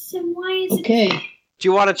compartments? Then why is Okay. Do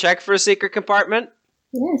you want to check for a secret compartment?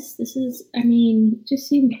 Yes, this is, I mean, it just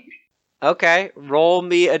seems Okay, roll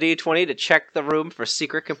me a d20 to check the room for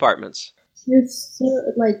secret compartments. it's so,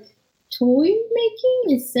 like, toy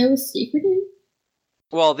making is so secretive.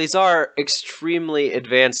 Well, these are extremely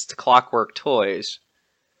advanced clockwork toys.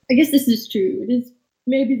 I guess this is true. It is,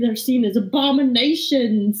 maybe they're seen as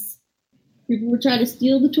abominations. People would try to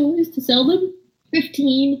steal the toys to sell them.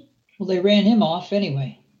 15. Well, they ran him off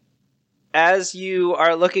anyway. As you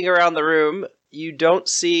are looking around the room, you don't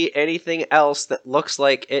see anything else that looks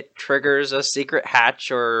like it triggers a secret hatch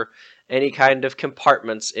or any kind of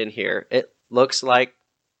compartments in here. It looks like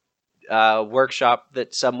a workshop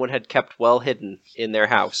that someone had kept well hidden in their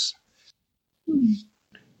house.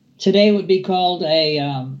 Today would be called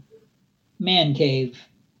a man cave.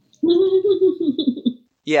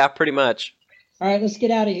 Yeah, pretty much. All right, let's get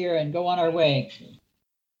out of here and go on our way.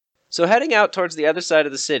 So heading out towards the other side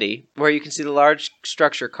of the city, where you can see the large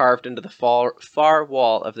structure carved into the far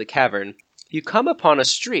wall of the cavern, you come upon a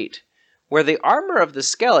street where the armor of the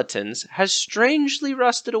skeletons has strangely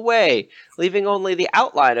rusted away, leaving only the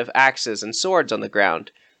outline of axes and swords on the ground.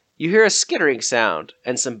 You hear a skittering sound,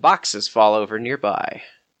 and some boxes fall over nearby.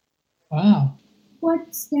 Wow.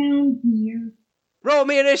 what's down here? Roll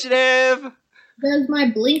me initiative! Does my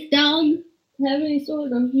blink dog have any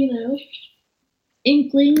sort of,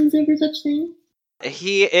 inklings over such things?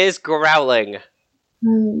 He is growling.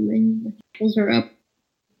 Oh man, those are up.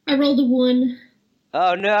 I rolled a 1.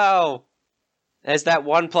 Oh no! Is that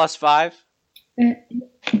 1 plus 5?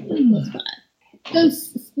 Plus 5.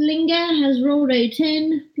 Ghost Slinger has rolled a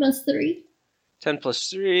 10 plus 3. 10 plus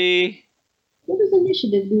 3. What does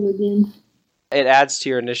initiative do again? It adds to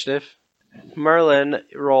your initiative. Merlin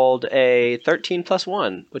rolled a 13 plus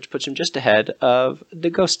 1, which puts him just ahead of the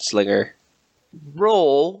Ghost Slinger.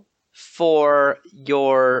 Roll for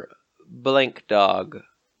your Blink Dog,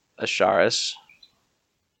 Asharis.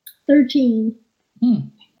 13. Hmm.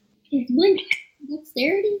 Is Blink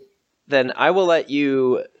dexterity? Then I will let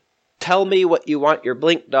you tell me what you want your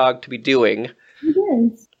Blink Dog to be doing He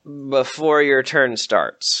does. before your turn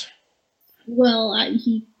starts. Well,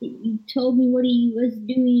 he told me what he was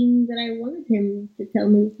doing that I wanted him to tell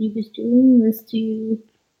me what he was doing was to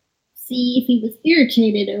see if he was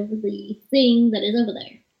irritated over the thing that is over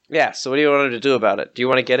there. Yeah, so what do you want him to do about it? Do you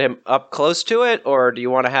want to get him up close to it, or do you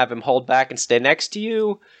want to have him hold back and stay next to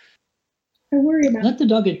you? I worry about Let the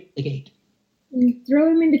dog at the gate. it. Throw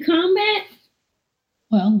him into combat?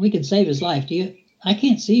 Well, we could save his life. I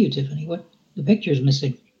can't see you, Tiffany. What? The picture's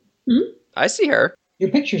missing. I see her. Your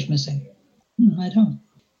picture's missing. I don't.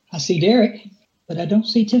 I see Derek, but I don't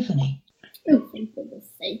see Tiffany. Oh, thank goodness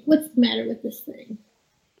sake. What's the matter with this thing?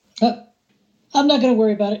 I'm not going to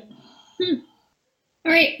worry about it.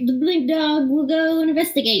 All right, the Blink Dog will go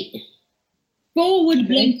investigate. Forward, Okay.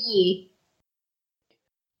 Blinky.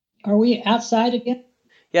 Are we outside again?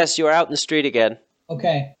 Yes, you are out in the street again.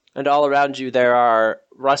 Okay. And all around you there are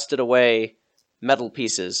rusted away metal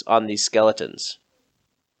pieces on these skeletons.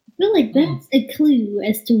 I feel like that's a clue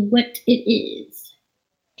as to what it is.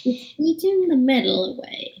 It's eating the metal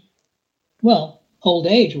away. Well, old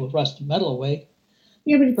age will rust the metal away.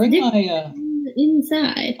 Yeah, but it's Bring different my from the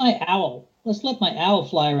inside. my owl. Let's let my owl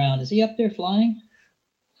fly around. Is he up there flying?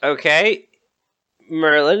 Okay,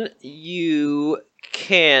 Merlin, you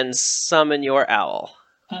can summon your owl.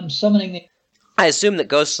 I'm summoning the. I assume that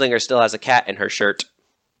Ghostslinger still has a cat in her shirt.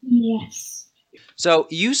 Yes. So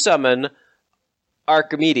you summon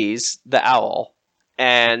Archimedes, the owl,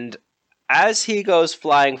 and as he goes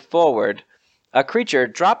flying forward, a creature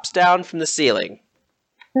drops down from the ceiling.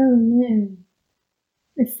 Oh no.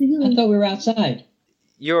 The I ceiling. thought we were outside.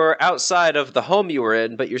 You're outside of the home you were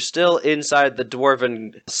in, but you're still inside the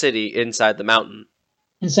dwarven city inside the mountain.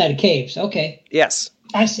 Inside of caves. Okay. Yes.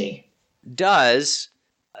 I see.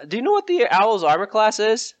 Do you know what the owl's armor class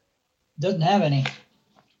is? Doesn't have any.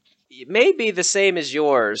 It may be the same as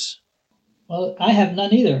yours. Well, I have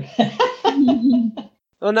none either.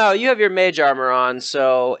 Well, no, you have your mage armor on,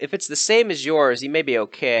 so if it's the same as yours, you may be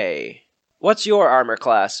okay. What's your armor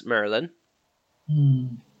class, Merlin?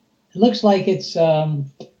 It looks like it's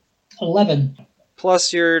 11.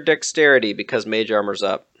 Plus your dexterity, because mage armor's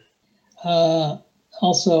up.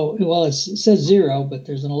 Also, well, it says 0, but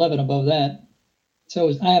there's an 11 above that.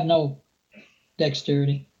 So I have no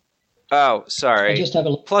dexterity. Oh, I sorry. just have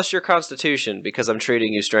a Plus your constitution, because I'm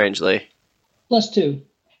treating you strangely. +2.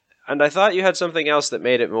 And I thought you had something else that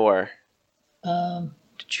made it more.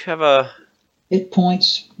 Did you have a... Hit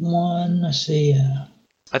points 1. Let's see.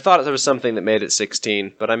 I thought there was something that made it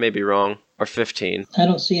 16, but I may be wrong. Or 15. I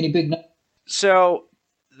don't see any big. So,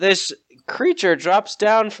 this creature drops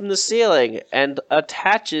down from the ceiling and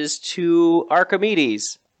attaches to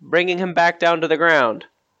Archimedes, bringing him back down to the ground.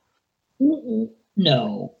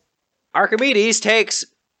 No. Archimedes takes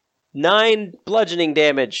 9 bludgeoning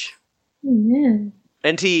damage, Oh no.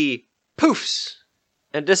 and he poofs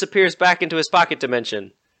and disappears back into his pocket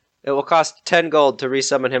dimension. It will cost 10 gold to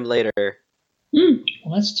resummon him later.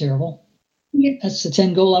 Well, that's terrible. Yeah. That's the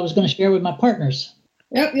 10 gold I was going to share with my partners.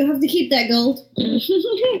 Yep, you'll have to keep that gold.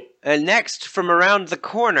 And next, from around the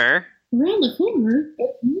corner, Around the corner.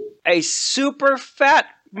 a super fat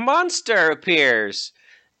monster appears.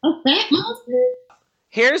 A fat monster.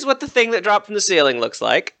 Here's what the thing that dropped from the ceiling looks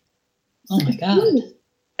like. Oh my god. Ooh.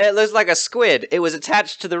 It looks like a squid. It was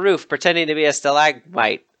attached to the roof, pretending to be a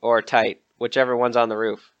stalagmite or tite, whichever one's on the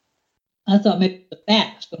roof. I thought maybe a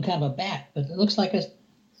bat, some kind of a bat, but it looks like a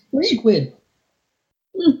Squid. squid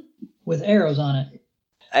Hmm. with arrows on it.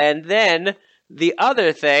 And then the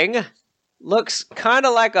other thing looks kind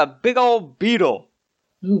of like a big old beetle.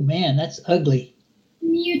 Ooh, man, that's ugly.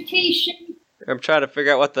 Mutation. I'm trying to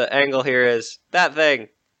figure out what the angle here is. That thing.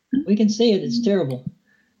 We can see it. It's terrible.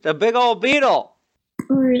 The big old beetle.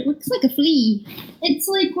 Or it looks like a flea. It's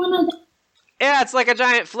like one of the. Yeah, it's like a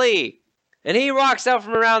giant flea. And he walks out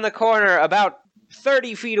from around the corner about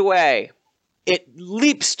 30 feet away. It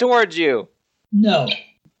leaps towards you, No.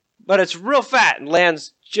 but it's real fat and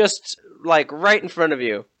lands just like right in front of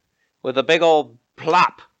you with a big old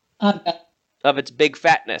plop I've got, of its big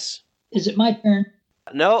fatness. is it my turn?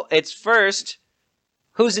 No, it's first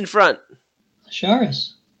Who's in front?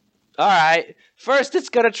 Asharis. All right. First, it's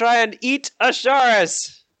going to try and eat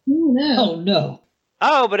Asharis. Oh no. Oh, no.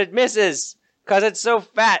 Oh, but it misses. Because it's so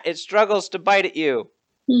fat, it struggles to bite at you.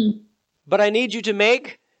 But I need you to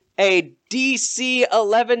make a DC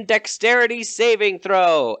 11 dexterity saving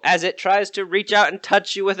throw as it tries to reach out and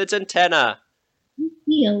touch you with its antenna. DC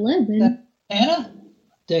 11. Anna?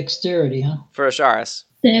 Dexterity, huh? For Asharis.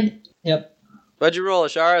 7. Yep. What'd you roll,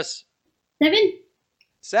 Asharis? 7?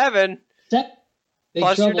 7. Step. Big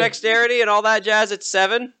Plus trouble. your dexterity and all that jazz, it's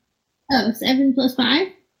 7. Oh, 7 plus 5?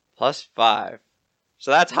 Plus 5.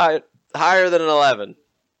 So that's higher than an 11.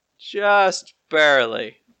 Just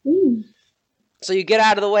barely. Ooh. So you get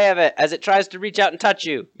out of the way of it as it tries to reach out and touch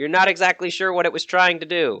you. You're not exactly sure what it was trying to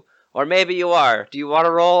do. Or maybe you are. Do you want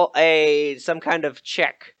to roll some kind of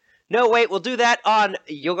check? No, wait, we'll do that on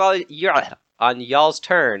y'all's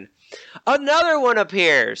turn. Another one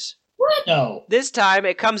appears. No. This time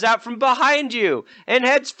it comes out from behind you and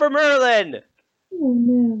heads for Merlin. Oh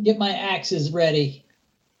no. Get my axes ready.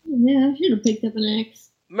 Oh no, I should have picked up an axe.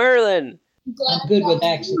 Merlin. I'm good with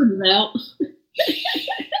axes. Out.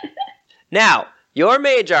 Now, your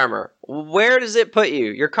mage armor, where does it put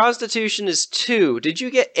you? Your constitution is 2. Did you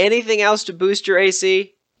get anything else to boost your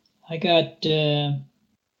AC? I got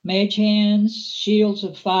mage hands, shields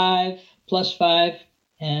of 5, plus 5,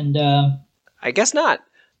 and I guess not.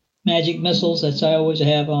 magic missiles. That's I always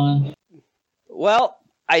have on. Well,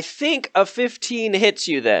 I think a 15 hits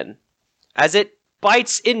you then, as it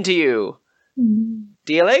bites into you,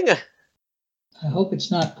 dealing I hope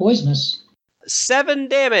it's not poisonous. 7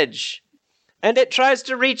 damage. And it tries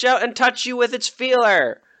to reach out and touch you with its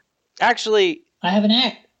feeler. Actually, I have an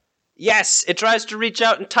axe. yes, it tries to reach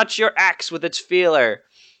out and touch your axe with its feeler.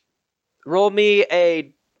 Roll me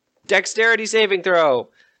a dexterity saving throw,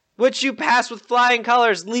 which you pass with flying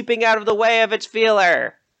colors, leaping out of the way of its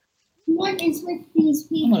feeler. What is with these I'm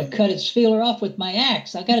people? going to cut its feeler off with my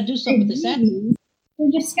axe. I got to do something with this axe.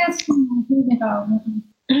 They're disgusting.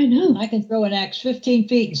 I know. I can throw an axe 15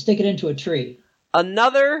 feet and stick it into a tree.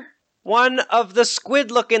 Another one of the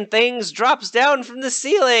squid-looking things drops down from the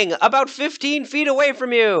ceiling, about 15 feet away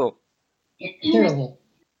from you. Terrible.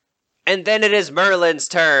 And then it is Merlin's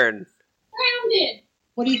turn. Grounded.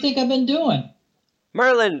 What do you think I've been doing?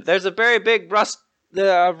 Merlin, there's a very big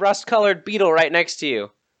rust-colored beetle right next to you.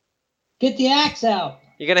 Get the axe out.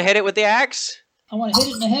 You gonna hit it with the axe? I want to hit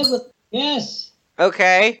it in the head with... Yes.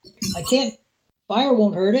 Okay. I can't... Fire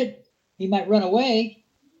won't hurt it. He might run away.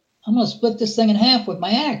 I'm going to split this thing in half with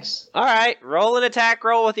my axe. All right. Roll an attack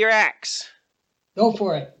roll with your axe. Go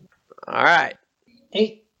for it. All right.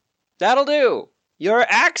 8. That'll do. Your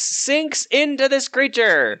axe sinks into this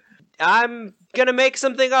creature. I'm gonna make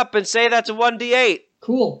something up and say that's a 1d8.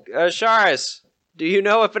 Cool. Asharis, do you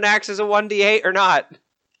know if an axe is a 1d8 or not?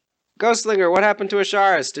 Ghostlinger, what happened to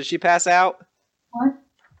Asharis? Did she pass out? What?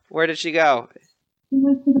 Where did she go? We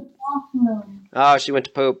went to the bathroom. Oh, she went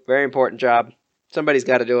to poop. Very important job. Somebody's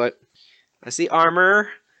got to do it. I see armor.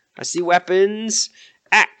 I see weapons.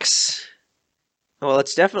 Axe. Well,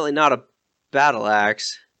 it's definitely not a battle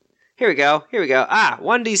axe. Here we go. Here we go. Ah,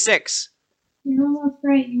 1d6. You're almost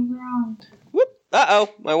right. You're wrong. Whoop. Uh-oh.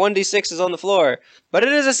 My 1d6 is on the floor. But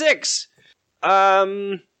it is a 6.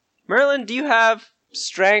 Merlin, do you have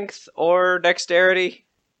strength or dexterity?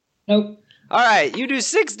 Nope. All right. You do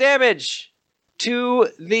 6 damage to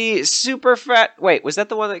the super fat... Wait, was that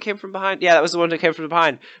the one that came from behind? Yeah, that was the one that came from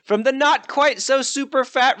behind. From the not quite so super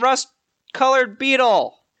fat rust-colored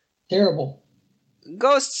beetle. Terrible.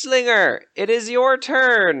 Ghost Slinger, it is your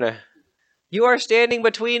turn. You are standing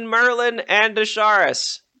between Merlin and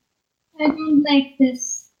Asharis. I don't like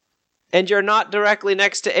this. And you're not directly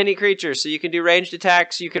next to any creature, so you can do ranged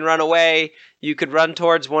attacks, you can run away, you could run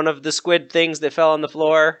towards one of the squid things that fell on the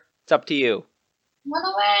floor. It's up to you. Run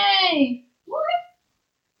away! What?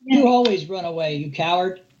 You always run away, you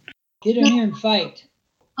coward. Get in here and fight.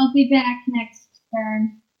 I'll be back next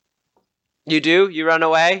turn. You do? You run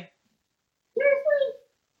away? Seriously?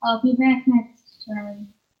 I'll be back next turn.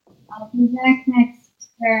 I'll be back next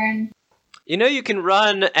turn. You know you can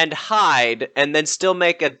run and hide, and then still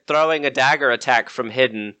make a throwing a dagger attack from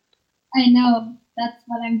hidden. I know. That's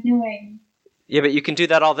what I'm doing. Yeah, but you can do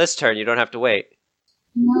that all this turn. You don't have to wait.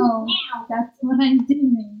 No, that's what I'm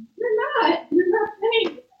doing. You're not. You're not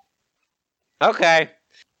paying. Okay.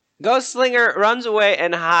 Ghost Slinger runs away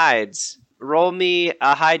and hides. Roll me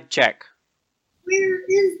a hide check. Where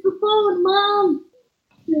is the phone, Mom?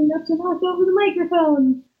 You're not to knock over the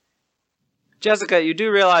microphone. Jessica, you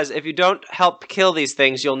do realize if you don't help kill these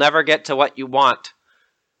things, you'll never get to what you want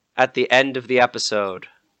at the end of the episode.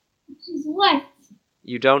 Which is what?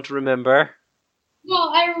 You don't remember? No,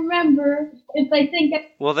 I remember. If I think I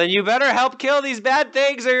Well, then you better help kill these bad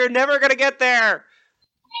things or you're never gonna get there.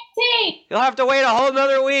 take, You'll have to wait a whole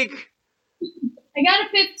nother week. I got a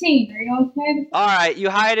 15. Are you okay? Alright, you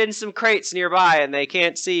hide in some crates nearby and they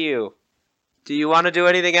can't see you. Do you want to do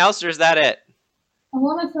anything else or is that it? I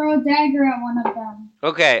want to throw a dagger at one of them.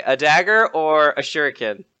 Okay, a dagger or a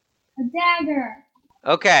shuriken? A dagger.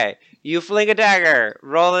 Okay, you fling a dagger.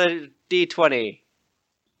 Roll a d20.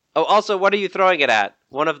 Oh, also, what are you throwing it at?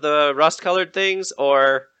 One of the rust-colored things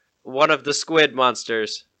or one of the squid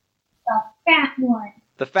monsters? The fat one.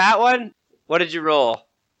 The fat one? What did you roll?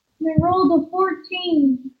 I rolled a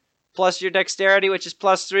 14. Plus your dexterity, which is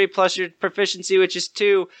 +3, plus your proficiency, which is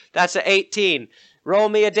 2. That's a 18. Roll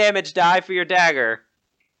me a damage die for your dagger.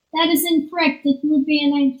 That is incorrect. It would be a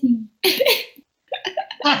 19.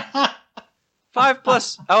 5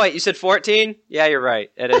 plus... Oh, wait, you said 14? Yeah, you're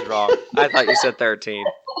right. It is wrong. I thought you said 13.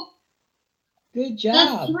 Good A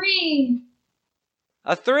job. 3.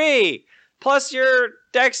 A 3 plus your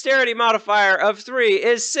dexterity modifier of 3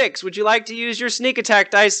 is 6. Would you like to use your sneak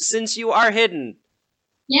attack dice since you are hidden?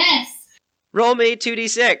 Yes. Roll me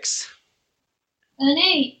 2d6. An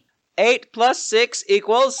 8. 8 plus 6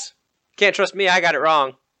 equals... Can't trust me, I got it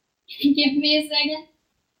wrong. Give me a second.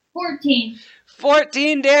 14.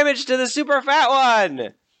 14 damage to the super fat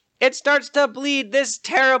one! It starts to bleed this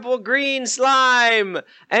terrible green slime,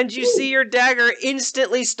 and you see your dagger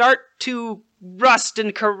instantly start to rust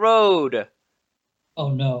and corrode. Oh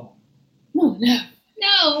no. Oh no.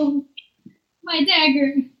 No. My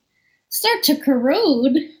dagger. Start to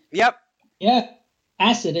corrode. Yep. Yeah.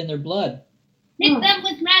 Acid in their blood. Hit them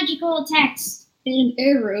with magical attacks. And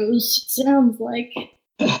arrows. Sounds like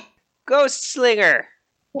Ghost Slinger.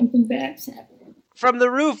 something bad's happening. From the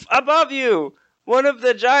roof above you, one of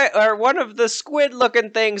the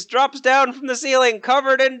squid-looking things drops down from the ceiling,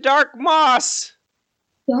 covered in dark moss.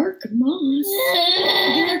 Dark moss.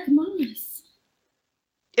 Dark moss.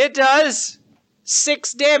 It does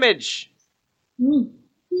 6 damage Mm.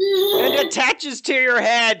 and attaches to your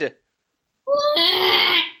head.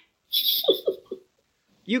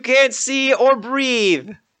 You can't see or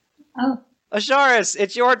breathe. Oh. Asharis,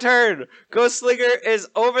 it's your turn. Ghost Slinger is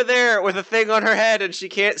over there with a thing on her head and she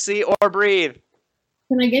can't see or breathe.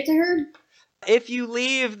 Can I get to her? If you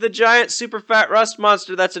leave the giant super fat rust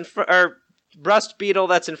monster that's in front, or rust beetle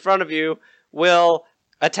that's in front of you, will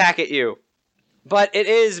attack at you. But it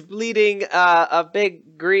is bleeding a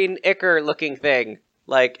big green ichor looking thing.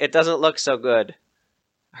 Like, it doesn't look so good.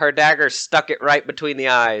 Her dagger stuck it right between the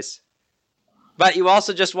eyes. But you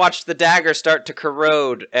also just watched the dagger start to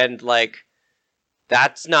corrode, and, like,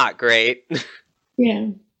 that's not great. Yeah.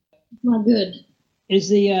 Not good. Is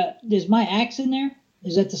my axe in there?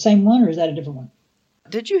 Is that the same one or is that a different one?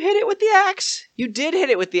 Did you hit it with the axe? You did hit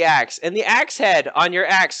it with the axe, and the axe head on your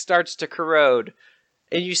axe starts to corrode,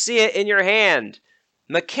 and you see it in your hand.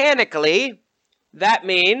 Mechanically, that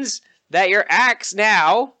means that your axe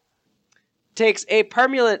now takes a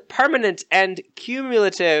permanent and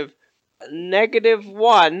cumulative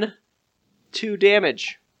 -1 2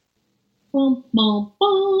 damage. Bum, bum,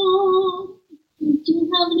 bum. Do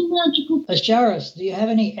you have any magical? Asharis, do you have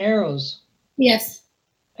any arrows? Yes.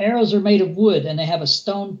 Arrows are made of wood and they have a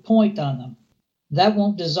stone point on them. That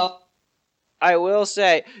won't dissolve. I will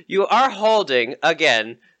say, you are holding,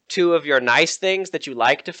 again, 2 of your nice things that you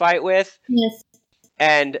like to fight with, Yes.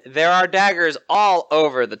 and there are daggers all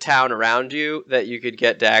over the town around you that you could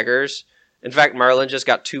get daggers. In fact, Merlin just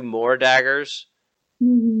got 2 more daggers.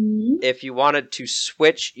 Mm-hmm. If you wanted to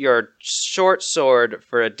switch your short sword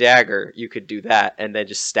for a dagger, you could do that, and then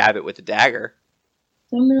just stab it with a dagger.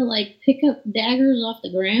 So I'm gonna pick up daggers off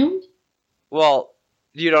the ground? Well,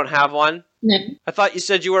 you don't have one? No. I thought you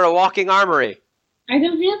said you were a walking armory. I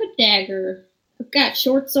don't have a dagger. I've got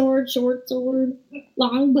short sword,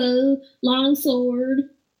 long bow, long sword,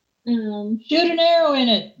 Shoot an arrow in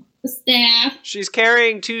it. a staff. She's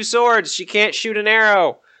carrying 2 swords. She can't shoot an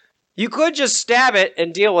arrow. You could just stab it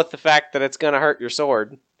and deal with the fact that it's going to hurt your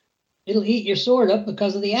sword. It'll eat your sword up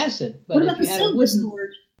because of the acid. But What if about the you had a silver wooden...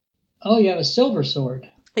 sword? Oh, you have a silver sword.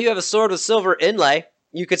 You have a sword with silver inlay.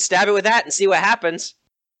 You could stab it with that and see what happens.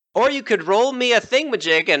 Or you could roll me a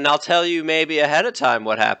thingamajig and I'll tell you maybe ahead of time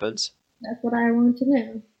what happens. That's what I want to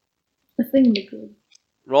know. A thingamajig.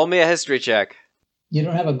 Roll me a history check. You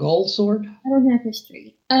don't have a gold sword? I don't have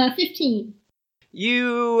history. 15.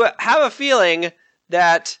 You have a feeling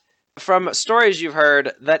that, from stories you've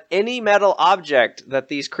heard, that any metal object that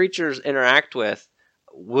these creatures interact with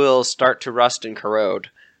will start to rust and corrode.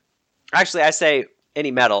 Actually, I say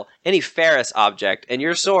any metal, any ferrous object, and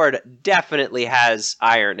your sword definitely has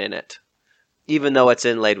iron in it, even though it's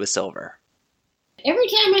inlaid with silver. Every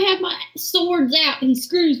time I have my swords out, he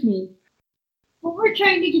screws me. Well, we're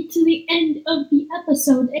trying to get to the end of the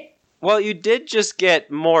episode. Well, you did just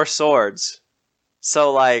get more swords.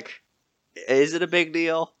 So, like, is it a big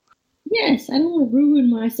deal? Yes, I don't want to ruin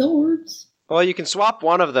my swords. Well, you can swap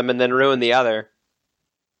one of them and then ruin the other.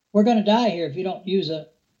 We're going to die here if you don't use a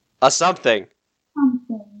Something.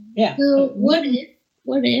 Something. yeah. So what if?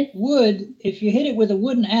 Wood, if you hit it with a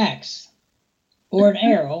wooden axe or an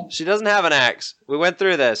arrow, She doesn't have an axe. We went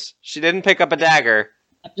through this. She didn't pick up a dagger.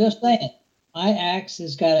 I'm just saying, my axe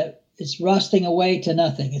it's rusting away to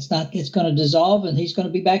nothing. It's going to dissolve and he's going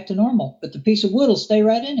to be back to normal. But the piece of wood will stay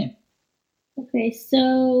right in him. Okay,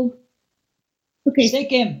 Stick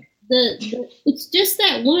him. it's just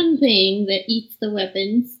that one thing that eats the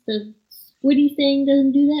weapons. The squiddy thing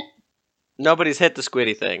doesn't do that. Nobody's hit the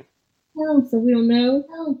squiddy thing. Oh, so we don't know.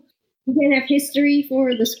 Oh, we can't have history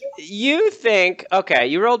for the squiddy. You think, okay,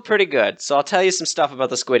 you rolled pretty good, so I'll tell you some stuff about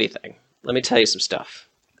the squiddy thing. Let me tell you some stuff.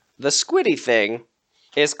 The squiddy thing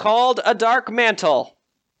is called a dark mantle,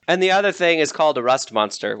 and the other thing is called a rust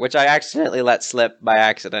monster, which I accidentally let slip by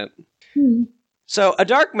accident. So a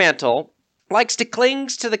dark mantle likes to cling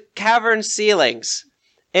to the cavern ceilings.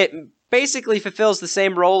 It basically fulfills the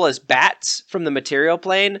same role as bats from the material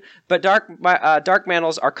plane, but dark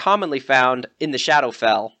mantles are commonly found in the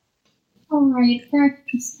Shadowfell. Alright,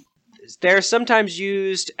 practice. They're sometimes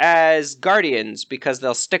used as guardians because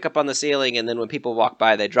they'll stick up on the ceiling and then when people walk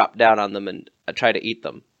by they drop down on them and try to eat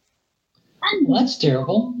them. Well, that's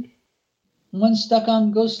terrible. One's stuck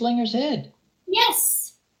on Ghostslinger's head. Yes!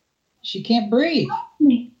 She can't breathe.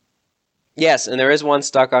 Me. Yes, and there is one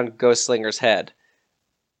stuck on Ghostslinger's head.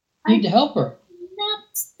 Need to help her.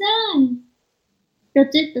 That's done.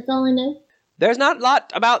 That's it? That's all I know? There's not a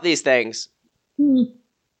lot about these things.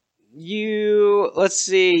 Let's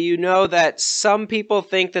see, you know that some people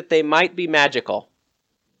think that they might be magical.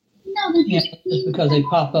 No, they're Yeah, just because they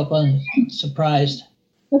pop up unsurprised.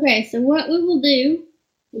 Okay, so what we will do,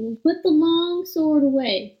 we will put the long sword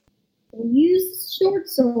away. We'll use the short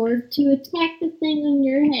sword to attack the thing on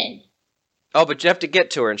your head. Oh, but you have to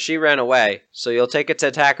get to her, and she ran away, so you'll take its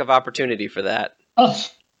attack of opportunity for that. Oh,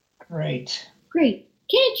 great. Great.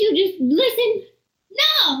 Can't you just listen?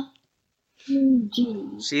 No!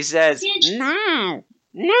 Geez. She says, Yes. no,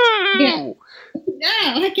 Yeah. No,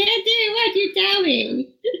 I can't do what you tell me.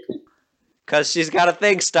 because she's got a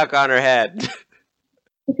thing stuck on her head.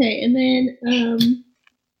 Okay, and then,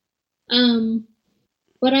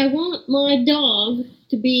 but I want my dog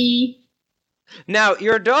to be... Now,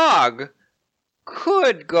 your dog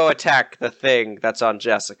could go attack the thing that's on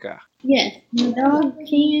Jessica. Yes, my dog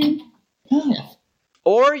can... Oh,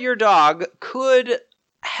 Or your dog could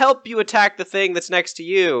help you attack the thing that's next to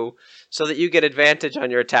you so that you get advantage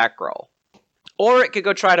on your attack roll. Or it could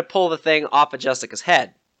go try to pull the thing off of Jessica's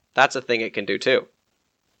head. That's a thing it can do too.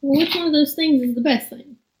 Well, which one of those things is the best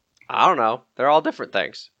thing? I don't know. They're all different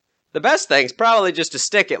things. The best thing's probably just to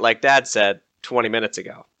stick it like Dad said 20 minutes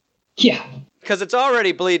ago. yeah. Because it's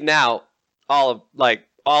already bleeding out all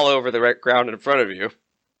over the ground in front of you.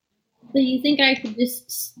 So you think I could just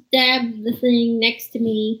stab the thing next to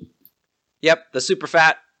me, Yep, the super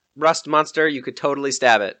fat rust monster, you could totally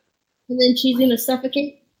stab it. and then she's gonna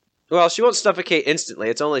suffocate? Well, she won't suffocate instantly.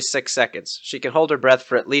 It's only 6 seconds. She can hold her breath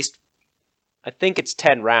for at least, I think it's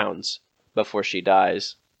 10 rounds before she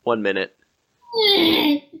dies. 1 minute.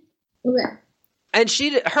 Okay. And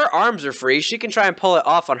her arms are free. She can try and pull it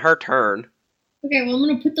off on her turn. Okay, well, I'm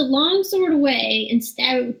gonna put the long sword away and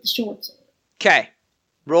stab it with the short sword. Okay.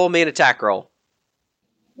 Roll me an attack roll.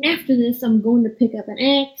 After this, I'm going to pick up an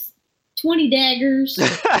axe, 20 daggers,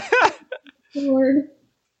 sword,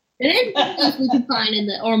 and anything else we can find in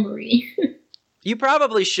the armory. You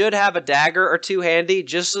probably should have a dagger or two handy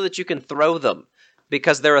just so that you can throw them.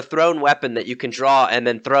 Because they're a thrown weapon that you can draw and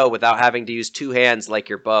then throw without having to use two hands like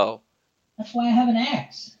your bow. That's why I have an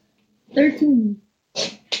axe. 13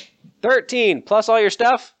 13 plus all your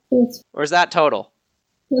stuff? plus, Or is that total?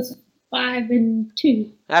 plus 5 and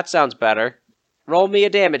 2. That sounds better. Roll me a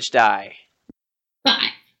damage die. 5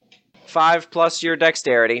 5 plus your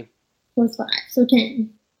dexterity. plus 5, so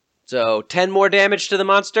 10. So 10 more damage to the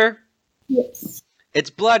monster? Yes. Its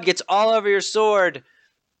blood gets all over your sword,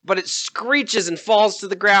 but it screeches and falls to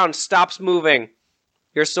the ground, stops moving.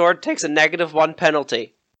 Your sword takes a -1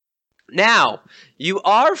 penalty. Now, you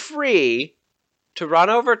are free to run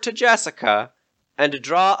over to Jessica and to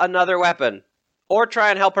draw another weapon, or try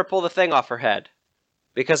and help her pull the thing off her head.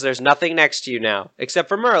 Because there's nothing next to you now, except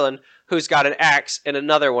for Merlin, who's got an axe and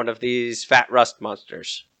another one of these fat rust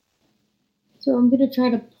monsters. So I'm gonna try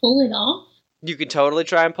to pull it off? You can totally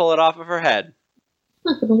try and pull it off of her head. It's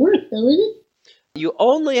not gonna work though, is it? You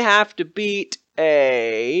only have to beat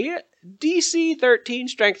a DC 13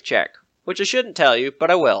 strength check, which I shouldn't tell you,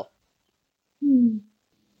 but I will.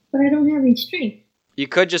 But I don't have any strength. You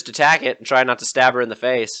could just attack it and try not to stab her in the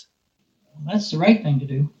face. That's the right thing to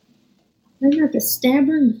do. I don't have to stab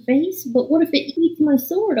her in the face, but what if it eats my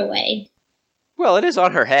sword away? Well, it is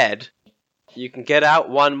on her head. You can get out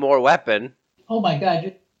one more weapon. Oh my God!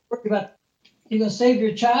 You're worried about you gonna save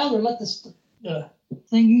your child or let this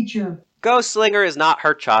thing eat your? Ghost Slinger is not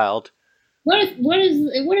her child. What if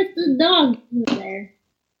the dog is there?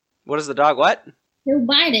 What is the dog? What? He'll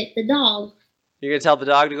bite it. The dog. You're gonna tell the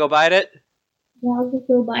dog to go bite it? The dog will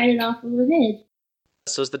go bite it off of her head.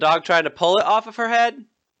 So is the dog trying to pull it off of her head?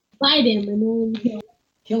 Bite him and then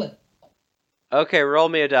Kill it. Okay, roll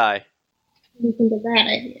me a die. what do you think of that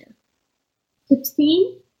idea?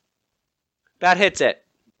 16? That hits it.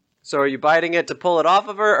 So are you biting it to pull it off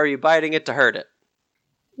of her, or are you biting it to hurt it?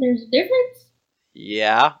 There's a difference?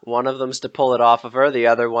 Yeah, one of them's to pull it off of her, the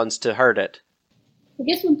other one's to hurt it. I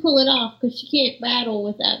guess we'll pull it off because she can't battle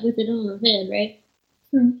with it on her head, right?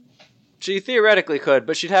 She theoretically could,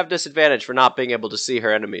 but she'd have disadvantage for not being able to see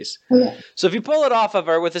her enemies. Okay. So if you pull it off of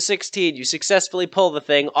her with a 16, you successfully pull the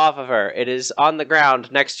thing off of her. It is on the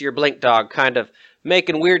ground next to your blink dog, kind of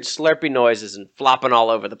making weird slurpy noises and flopping all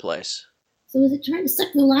over the place. So is it trying to suck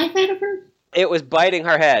the life out of her? It was biting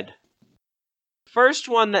her head. First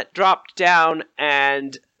one that dropped down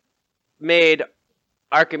and made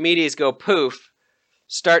Archimedes go poof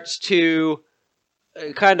starts to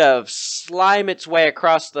kind of slime its way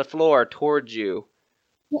across the floor towards you.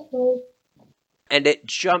 Uh-oh. And it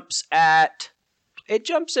jumps at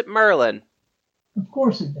Merlin. Of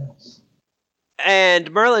course it does.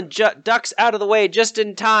 And Merlin ducks out of the way just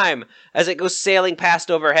in time as it goes sailing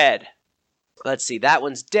past overhead. Let's see, that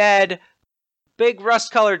one's dead. Big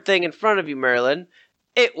rust-colored thing in front of you, Merlin.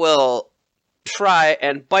 It will try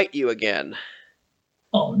and bite you again.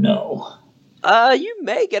 Oh no. You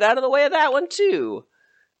may get out of the way of that one, too.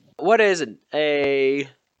 What is it? A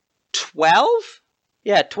 12?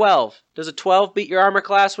 Yeah, 12. Does a 12 beat your armor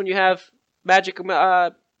class when you have mage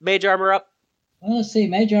armor up? Well, let's see.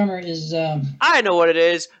 Mage armor is. I know what it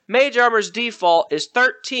is. Mage armor's default is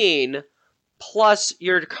 13 plus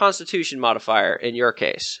your constitution modifier in your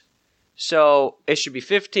case. So it should be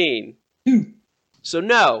 15. So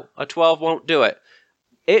no, a 12 won't do it.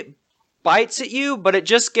 It bites at you, but it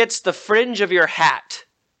just gets the fringe of your hat.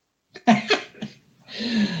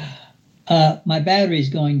 My battery's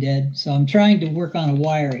going dead, so I'm trying to work on a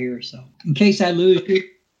wire here. So in case I lose you.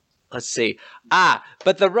 Let's see.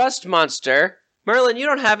 But the rust monster, Merlin, you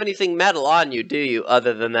don't have anything metal on you, do you,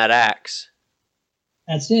 other than that axe?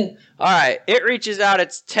 That's it. All right, it reaches out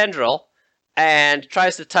its tendril and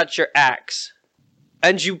tries to touch your axe.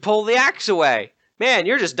 And you pull the axe away. Man,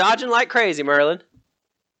 you're just dodging like crazy, Merlin.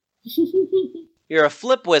 You're a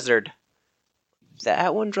flip wizard.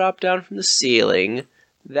 That one dropped down from the ceiling.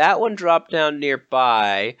 That one dropped down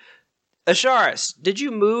nearby. Asharis, did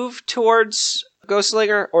you move towards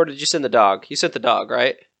Ghostslinger, or did you send the dog? You sent the dog,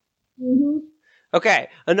 right? Mm-hmm. Okay,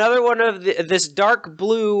 another one of this dark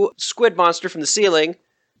blue squid monster from the ceiling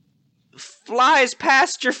flies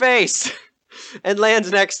past your face and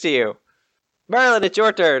lands next to you. Merlin, it's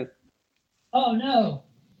your turn. Oh no.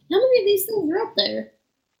 How many of these things are up there?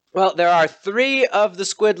 Well, there are 3 of the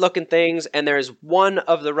squid-looking things, and there's 1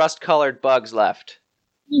 of the rust-colored bugs left.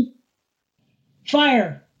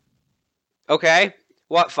 Fire. Okay,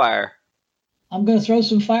 what fire? I'm going to throw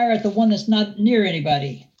some fire at the one that's not near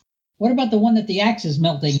anybody. What about the one that the axe is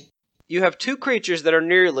melting? You have 2 creatures that are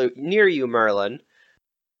near you, Merlin.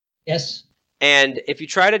 Yes. And if you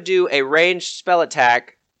try to do a ranged spell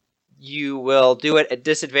attack, you will do it at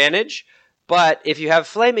disadvantage. But if you have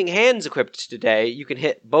Flaming Hands equipped today, you can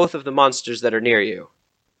hit both of the monsters that are near you.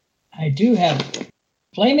 I do have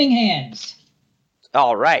flaming hands.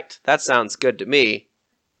 All right, that sounds good to me.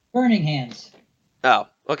 Burning hands. Oh,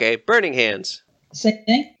 okay, Burning Hands. Same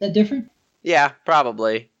thing? Is that different? Yeah,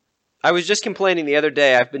 probably. I was just complaining the other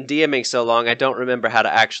day, I've been DMing so long I don't remember how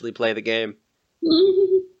to actually play the game.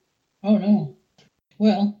 Oh no.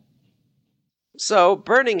 Well. So,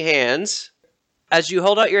 Burning Hands. As you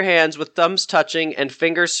hold out your hands with thumbs touching and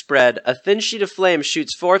fingers spread, a thin sheet of flame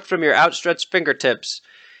shoots forth from your outstretched fingertips.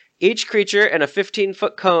 Each creature in a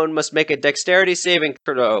 15-foot cone must make a dexterity saving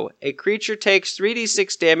throw. A creature takes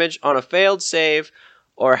 3d6 damage on a failed save,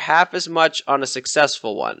 or half as much on a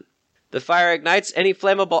successful one. The fire ignites any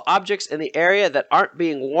flammable objects in the area that aren't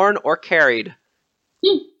being worn or carried.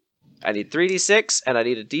 I need 3d6, and I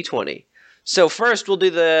need a d20. So first, we'll do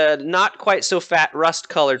the not-quite-so-fat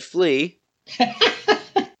rust-colored flea.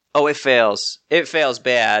 Oh, it fails. It fails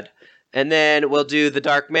bad. And then we'll do the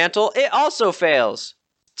Dark Mantle. It also fails.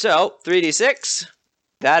 So, 3d6.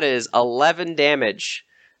 That is 11 damage.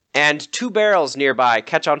 And 2 barrels nearby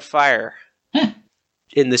catch on fire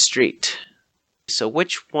in the street. So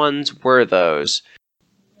which ones were those?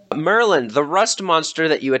 Merlin, the rust monster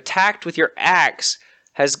that you attacked with your axe,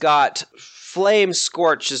 has got flame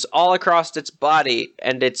scorches all across its body,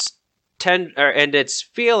 and its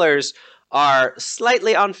feelers are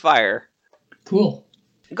slightly on fire. Cool.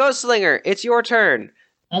 Ghostslinger, it's your turn.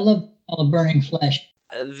 I love all the burning flesh.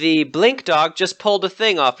 The blink dog just pulled a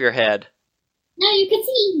thing off your head. Now you can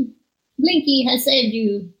see. Blinky has saved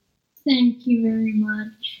you. Thank you very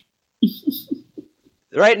much.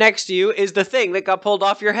 Right next to you is the thing that got pulled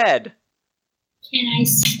off your head. Can I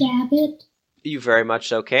stab it? You very much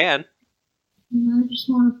so can. No, I just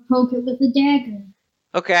want to poke it with a dagger.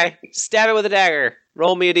 Okay, stab it with a dagger.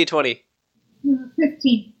 Roll me a d20.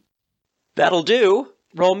 15. That'll do.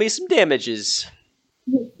 Roll me some damages.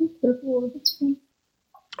 That's fine.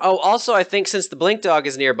 Oh, also, I think since the blink dog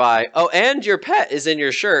is nearby, and your pet is in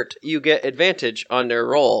your shirt, you get advantage on their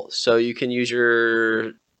roll, so you can use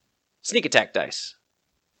your sneak attack dice.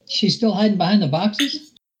 She's still hiding behind the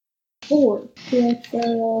boxes? 4. So that's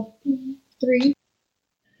 3.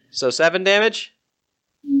 So 7 damage?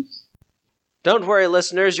 Don't worry,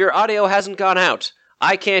 listeners, your audio hasn't gone out.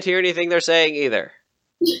 I can't hear anything they're saying either.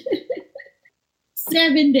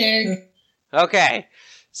 7 there. Okay,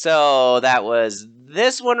 so that was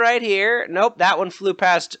this one right here. Nope, that one flew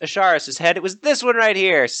past Asharis' head. It was this one right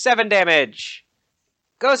here. 7 damage.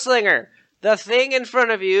 Ghostslinger, the thing in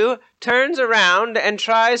front of you turns around and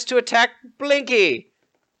tries to attack Blinky.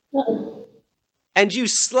 Uh-oh. And you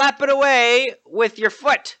slap it away with your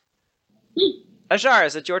foot.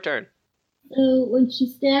 Asharis, it's your turn. So when she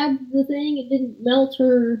stabbed the thing, it didn't melt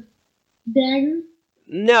her dagger?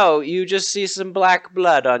 No, you just see some black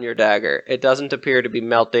blood on your dagger. It doesn't appear to be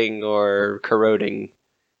melting or corroding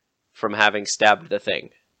from having stabbed the thing.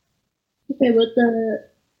 Okay, but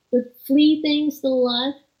the flea thing's still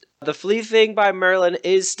alive? The flea thing by Merlin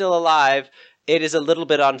is still alive. It is a little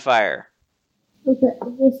bit on fire. Okay,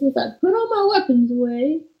 this is I put all my weapons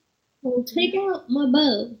away. I will take out my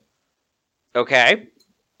bow. Okay.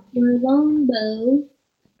 My long bow.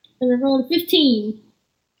 And I rolled a 15.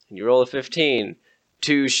 And you roll a 15.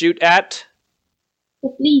 To shoot at?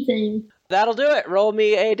 The flea thing. That'll do it. Roll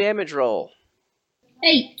me a damage roll.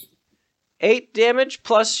 8. 8 damage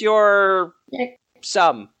plus your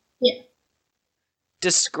sum. Yeah.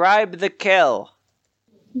 Describe the kill.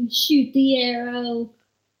 You shoot the arrow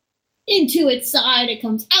into its side. It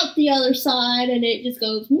comes out the other side, and it just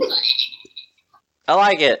goes. I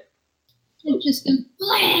like it. It just goes.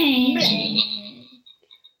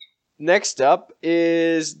 Next up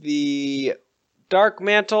is the Dark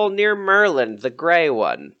Mantle near Merlin, the gray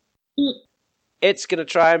one. It's gonna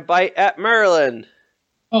try and bite at Merlin.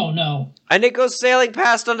 Oh, no. And it goes sailing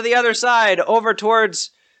past onto the other side, over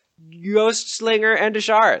towards Ghostslinger and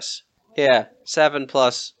Asharis. Yeah, 7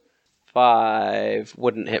 plus 5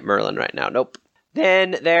 wouldn't hit Merlin right now. Nope.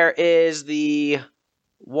 Then there is the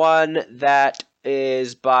one that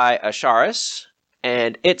is by Asharis,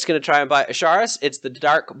 and it's going to try and bite Asharis. It's the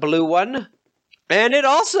dark blue one, and it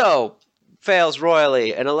also fails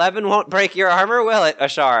royally. An 11 won't break your armor, will it,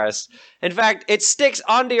 Asharis? In fact, it sticks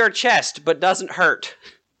onto your chest, but doesn't hurt.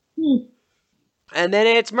 And then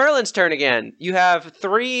it's Merlin's turn again. You have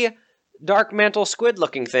 3 dark mantle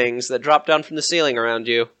squid-looking things that drop down from the ceiling around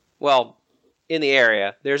you. Well, in the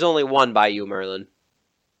area. There's only one by you, Merlin.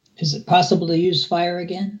 Is it possible to use fire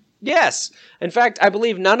again? Yes. In fact, I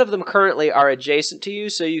believe none of them currently are adjacent to you,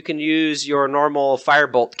 so you can use your normal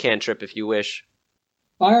firebolt cantrip if you wish.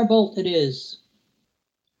 Firebolt it is.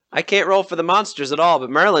 I can't roll for the monsters at all,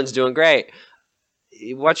 but Merlin's doing great.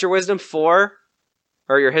 What's your wisdom? 4?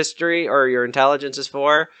 Or your history or your intelligence is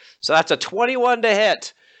 4? So that's a 21 to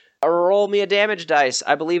hit. Roll me a damage dice.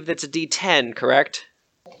 I believe that's a d10, correct?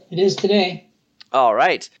 It is today. All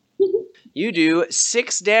right. You do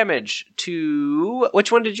 6 damage to...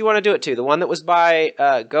 Which one did you want to do it to? The one that was by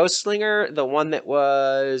Ghostslinger? The one that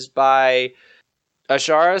was by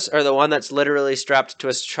Asharis? Or the one that's literally strapped to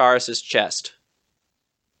Asharis' chest?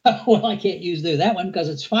 Well, I can't use that one because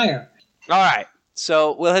it's fire. All right.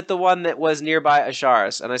 So we'll hit the one that was nearby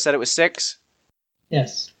Asharis. And I said it was 6?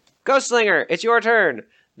 Yes. Ghostslinger, it's your turn.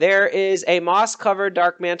 There is a moss-covered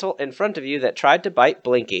dark mantle in front of you that tried to bite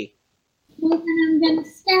Blinky. Well, then I'm gonna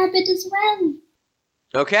stab it as well.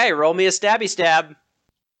 Okay, roll me a stabby stab.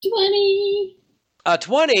 20. A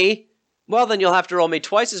 20? Well, then you'll have to roll me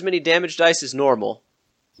twice as many damage dice as normal.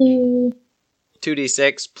 So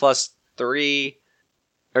 2d6 plus 3...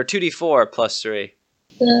 Or 2d4 plus 3.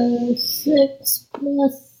 So 6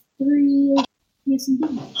 plus 3. Yes,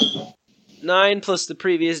 indeed. 9 plus the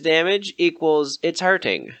previous damage equals it's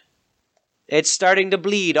hurting. It's starting to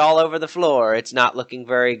bleed all over the floor. It's not looking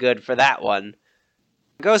very good for that one.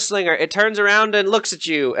 Ghostslinger, it turns around and looks at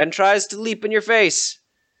you and tries to leap in your face.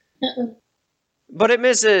 Uh-oh. But it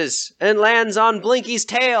misses and lands on Blinky's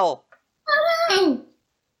tail. Oh!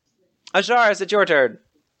 Asharis, it's your turn.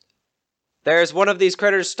 There's one of these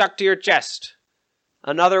critters stuck to your chest.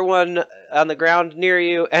 Another one on the ground near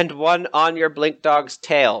you, and one on your Blink Dog's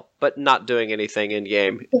tail, but not doing anything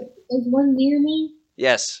in-game. There's one near me?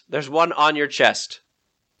 Yes, there's one on your chest.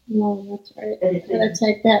 No, that's right. Gotta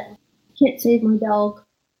type that. Can't save my dog.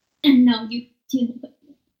 And no, you do.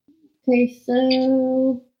 Okay,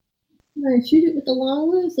 so... I'm gonna shoot it with the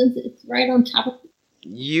longbow since it's right on top of it.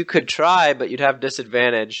 You could try, but you'd have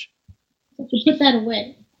disadvantage. So I should put that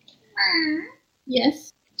away.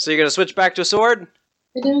 Yes. So you're going to switch back to a sword?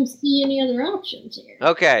 I don't see any other options here.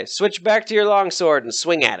 Okay, switch back to your longsword and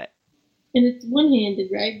swing at it. And it's one-handed,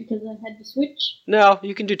 right? Because I had to switch. No,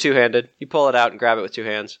 you can do two-handed. You pull it out and grab it with two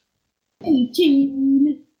hands.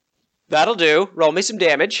 18. That'll do. Roll me some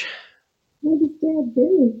damage. What is that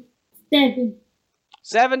doing? 7.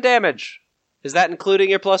 7 damage. Is that including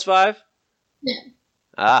your plus 5? Yeah.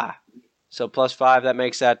 Ah. So plus 5, that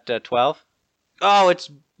makes that 12? Oh, it's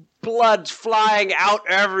blood's flying out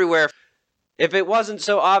everywhere. If it wasn't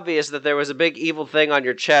so obvious that there was a big evil thing on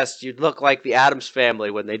your chest, you'd look like the Addams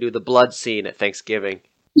Family when they do the blood scene at Thanksgiving.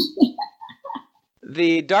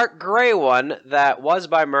 The dark gray one that was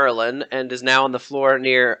by Merlin and is now on the floor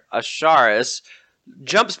near Asharis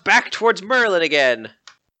jumps back towards Merlin again.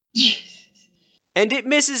 And it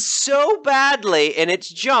misses so badly in its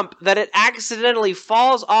jump that it accidentally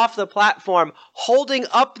falls off the platform, holding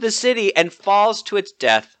up the city, and falls to its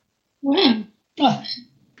death. Wow. Oh,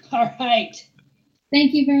 all right.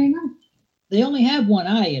 Thank you very much. They only have one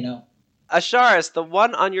eye, you know. Asharis, the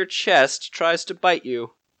one on your chest, tries to bite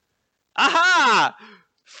you. Aha!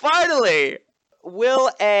 Finally! Will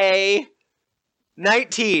a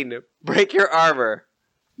 19 break your armor?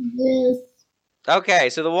 Yes. Okay,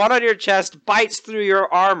 so the one on your chest bites through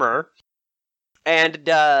your armor and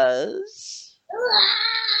does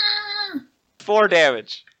Ah! 4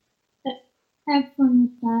 damage. Have fun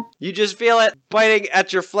with that. You just feel it biting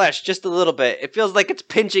at your flesh just a little bit. It feels like it's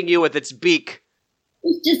pinching you with its beak.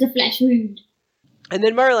 It's just a flesh wound. And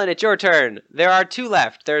then Merlin, it's your turn. There are 2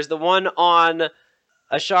 left. There's the one on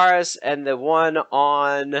Asharis and the one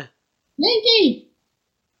on... Blinky!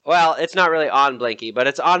 Well, it's not really on Blinky, but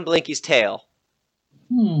it's on Blinky's tail.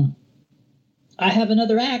 I have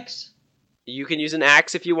another axe. You can use an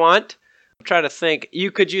axe if you want. I'm trying to think.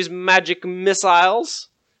 You could use magic missiles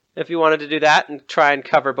if you wanted to do that and try and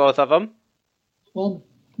cover both of them. Well,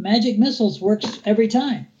 magic missiles works every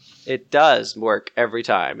time. It does work every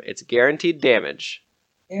time. It's guaranteed damage.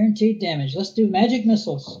 Guaranteed damage. Let's do magic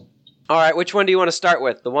missiles. All right, which one do you want to start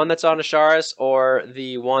with? The one that's on Asharis or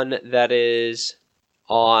the one that is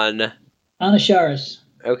on... Anasharis.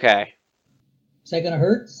 Okay. Is that going to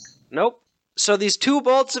hurt? Nope. So these 2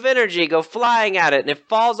 bolts of energy go flying at it, and it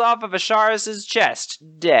falls off of Asharis'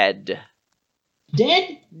 chest. Dead.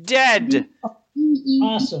 Dead? Dead!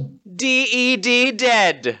 Awesome. D-E-D,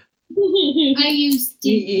 dead. I used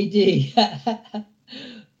DED.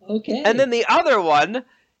 Okay. And then the other one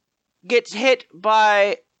gets hit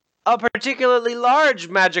by a particularly large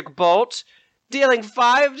magic bolt, dealing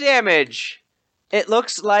 5 damage. It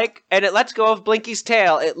looks like, and it lets go of Blinky's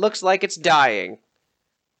tail, it looks like it's dying.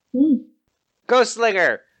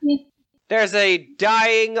 Ghostslinger! Yeah. There's a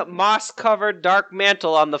dying, moss-covered dark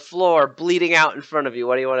mantle on the floor, bleeding out in front of you.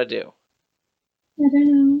 What do you want to do? I don't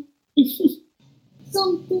know.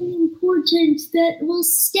 Something important that will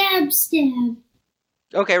stab.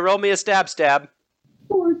 Okay, roll me a stab.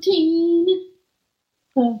 14.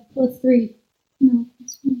 What's 3? No,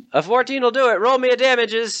 that's fine. A 14 will do it. Roll me a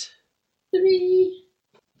damages. 3.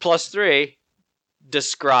 Plus 3.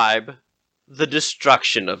 Describe the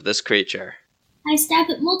destruction of this creature. I stab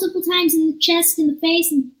it multiple times in the chest, in the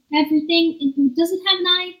face, and everything. Does it have an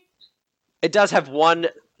eye? It does have one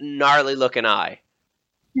gnarly-looking eye.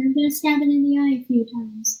 I'm gonna stab it in the eye a few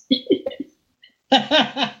times.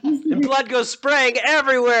 And blood goes spraying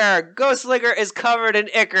everywhere! Ghostslinger is covered in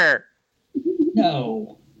ichor.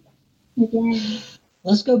 No. Again.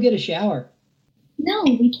 Let's go get a shower. No,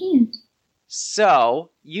 we can't. So,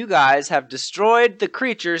 you guys have destroyed the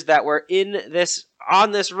creatures that were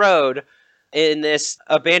on this road in this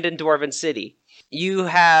abandoned dwarven city. You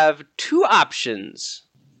have 2 options.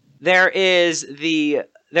 There's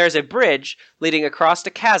a bridge leading across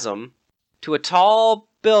a chasm to a tall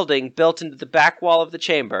building built into the back wall of the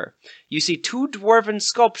chamber. You see 2 dwarven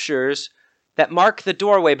sculptures that mark the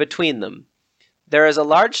doorway between them. There is a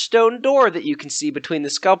large stone door that you can see between the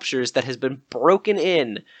sculptures that has been broken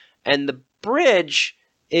in, and the bridge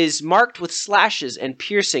is marked with slashes and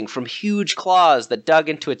piercing from huge claws that dug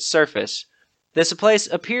into its surface. This place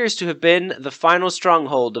appears to have been the final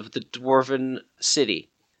stronghold of the dwarven city.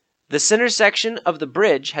 The center section of the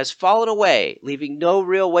bridge has fallen away, leaving no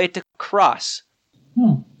real way to cross.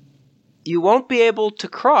 You won't be able to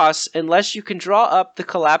cross unless you can draw up the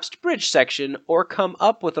collapsed bridge section or come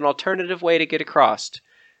up with an alternative way to get across.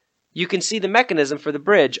 You can see the mechanism for the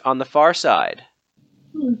bridge on the far side.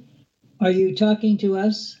 Are you talking to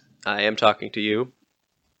us? I am talking to you.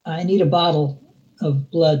 I need a bottle of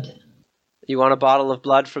blood. You want a bottle of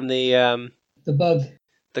blood from the bug.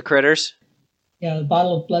 The critters? Yeah, a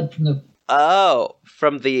bottle of blood from the... Oh,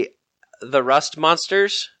 from the rust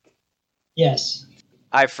monsters? Yes.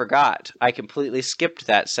 I forgot. I completely skipped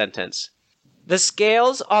that sentence. The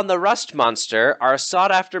scales on the rust monster are a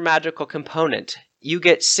sought-after magical component. You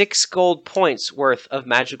get 6 gold points worth of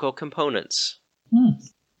magical components.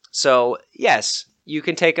 So, yes, you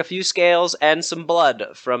can take a few scales and some blood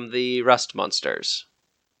from the rust monsters.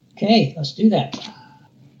 Okay, let's do that.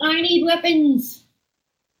 I need weapons.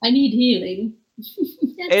 I need healing.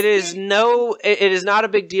 It is not a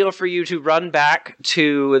big deal for you to run back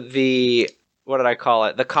to the... what did I call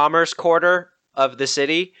it? The commerce quarter of the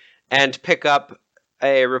city and pick up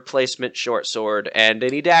a replacement short sword and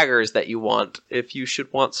any daggers that you want, if you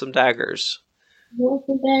should want some daggers. Want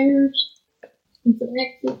some daggers? And some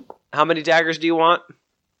axes? How many daggers do you want?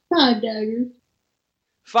 5 daggers.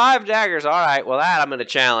 5 daggers, alright. Well, that I'm going to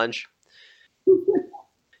challenge.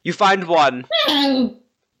 You find 1. Oh!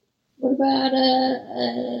 What about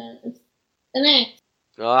an axe?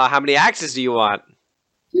 How many axes do you want?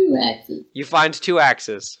 2 axes. You find 2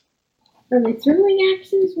 axes. Are they throwing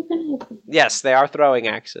axes? What kind of axes? Yes, they are throwing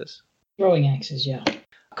axes. Throwing axes, yeah.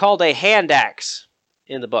 Called a hand axe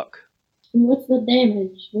in the book. And what's the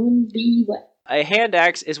damage? 1d what? A hand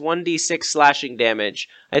axe is 1d6 slashing damage.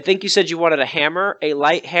 I think you said you wanted a hammer. A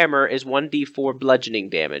light hammer is 1d4 bludgeoning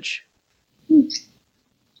damage.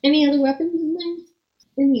 Any other weapons in there?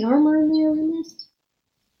 Any armor in there we missed?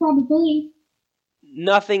 Probably.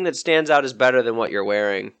 Nothing that stands out is better than what you're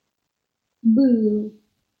wearing. Boo.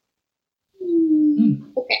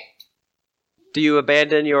 Okay. Do you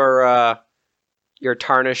abandon your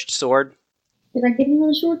tarnished sword? Did I get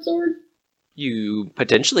another short sword? You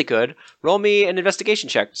potentially could. Roll me an investigation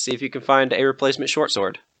check to see if you can find a replacement short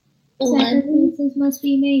sword. 11. Sacrifices must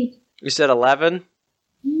be made. You said 11?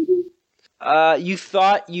 You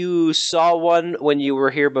thought you saw one when you were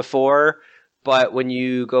here before, but when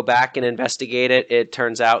you go back and investigate it, it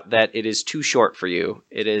turns out that it is too short for you.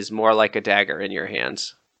 It is more like a dagger in your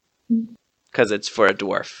hands. Because it's for a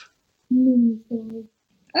dwarf. Mini sword.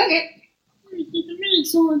 Okay. Mini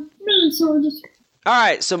sword.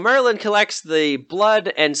 Alright, so Merlin collects the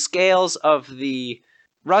blood and scales of the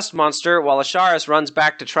rust monster while Asharis runs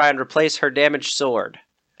back to try and replace her damaged sword.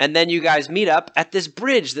 And then you guys meet up at this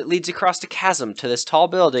bridge that leads across a chasm to this tall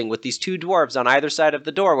building with these 2 dwarves on either side of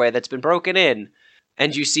the doorway that's been broken in.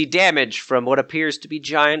 And you see damage from what appears to be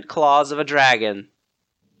giant claws of a dragon.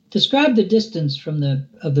 Describe the distance from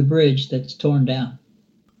the bridge that's torn down.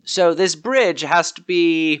 So this bridge has to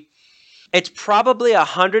be... it's probably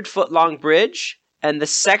 100-foot long bridge, and the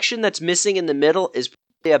section that's missing in the middle is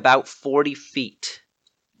probably about 40 feet.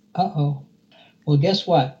 Uh-oh. Well, guess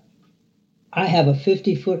what? I have a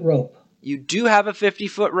 50-foot rope. You do have a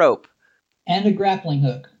 50-foot rope. And a grappling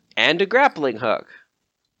hook. And a grappling hook.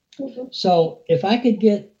 So if I could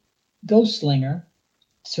get Ghostslinger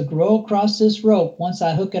to row across this rope, once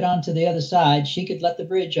I hook it onto the other side, she could let the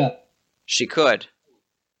bridge up. She could.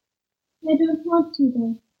 I don't want to,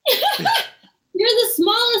 though. You're the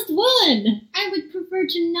smallest one! I would prefer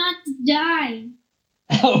to not die.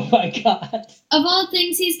 Oh my God. Of all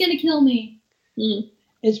things, he's gonna kill me.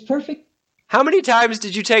 It's perfect. How many times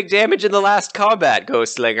did you take damage in the last combat,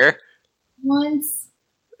 Ghostslinger? Once.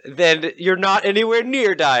 Then you're not anywhere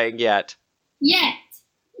near dying yet. Yet.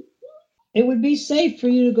 It would be safe for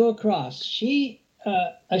you to go across.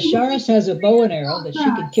 Asharis has a bow and arrow that she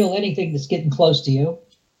can kill anything that's getting close to you.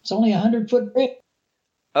 It's only 100-foot bridge.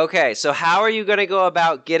 Okay, so how are you going to go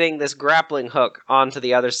about getting this grappling hook onto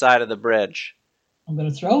the other side of the bridge? I'm going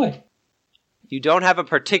to throw it. You don't have a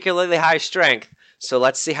particularly high strength, so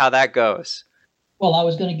let's see how that goes. Well, I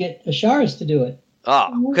was going to get Asharis to do it.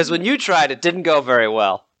 Oh, because when you tried, it didn't go very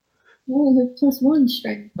well. I only have +1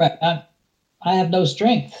 strength. Right. I have no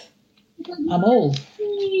strength. I'm old.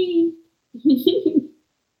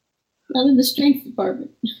 Not in the strength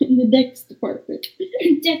department. In the dex department.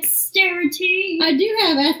 Dexterity. I do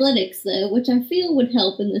have athletics, though, which I feel would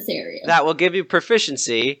help in this area. That will give you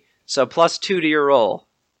proficiency, so +2 to your roll.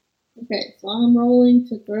 Okay, so I'm rolling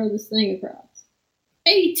to throw this thing across.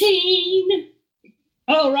 18!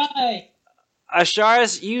 All right.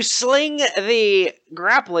 Asharis, you sling the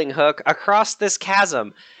grappling hook across this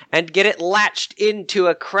chasm and get it latched into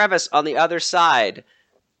a crevice on the other side.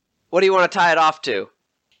 What do you want to tie it off to?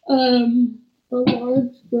 A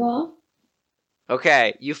large rock.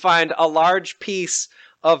 Okay, you find a large piece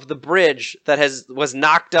of the bridge that was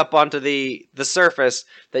knocked up onto the surface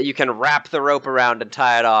that you can wrap the rope around and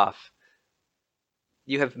tie it off.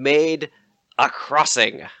 You have made a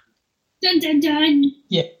crossing. Dun dun dun.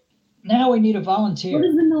 Yeah. Now we need a volunteer. What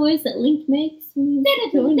is the noise that Link makes when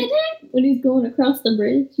he's going across the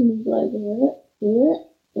bridge? And he's like,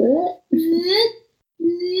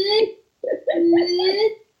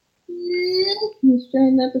 he's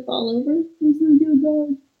trying not to fall over. He's gonna do a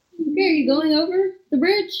dog. Okay, are you going over the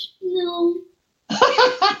bridge? No.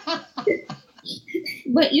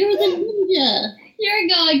 But you're the ninja. You're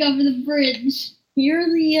going over the bridge. You're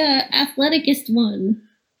the athleticest one.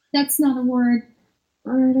 That's not a word.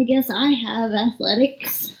 Alright, I guess I have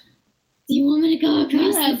athletics. Do you want me to go across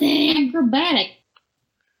You the have thing? acrobatic.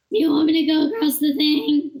 Do you want me to go across the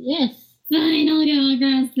thing? Yes. Fine, I'll go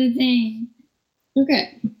across the thing.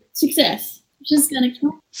 Okay. Success. Just gonna.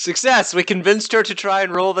 Success! We convinced her to try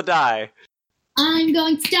and roll the die. I'm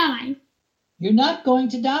going to die. You're not going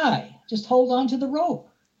to die. Just hold on to the rope.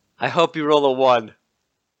 I hope you roll a 1.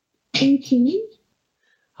 18?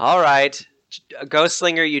 Alright.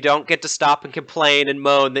 Ghostslinger, you don't get to stop and complain and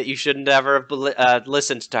moan that you shouldn't ever have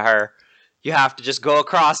listened to her. You have to just go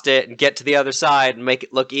across it and get to the other side and make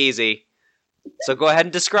it look easy. So go ahead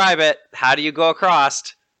and describe it. How do you go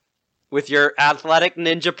across with your athletic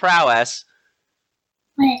ninja prowess?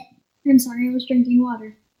 I'm sorry, I was drinking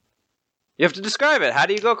water. You have to describe it. How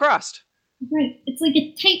do you go across? Right, it's like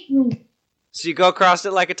a tightrope. So you go across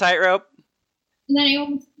it like a tightrope? And then I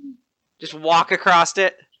almost. Just walk across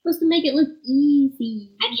it? Supposed to make it look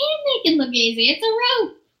easy. I can't make it look easy. It's a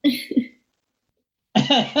rope.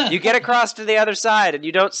 You get across to the other side, and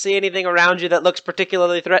you don't see anything around you that looks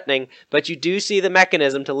particularly threatening, but you do see the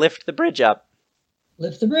mechanism to lift the bridge up.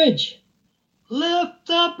 Lift the bridge. Lift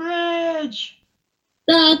the bridge.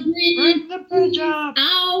 The bridge Bring the bridge up.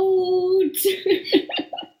 out.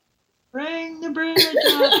 Bring the bridge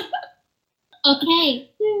up. Okay.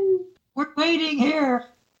 We're waiting here.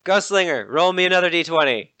 Ghostslinger, roll me another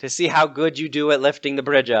d20 to see how good you do at lifting the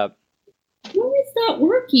bridge up. Why is that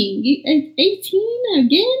working? 18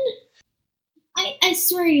 again? I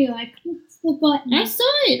swear to you, I clicked the button. I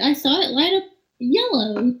saw it. I saw it light up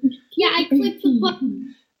yellow. Yeah, I clicked the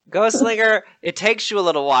button. Ghostslinger, it takes you a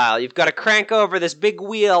little while. You've got to crank over this big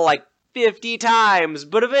wheel like 50 times,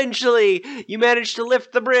 but eventually you manage to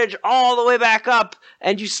lift the bridge all the way back up,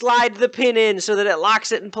 and you slide the pin in so that it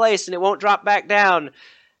locks it in place and it won't drop back down.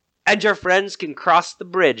 And your friends can cross the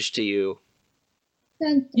bridge to you.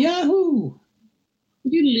 Yahoo!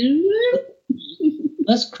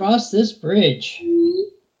 Let's cross this bridge.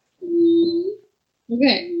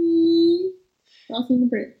 Okay. Crossing the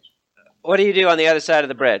bridge. What do you do on the other side of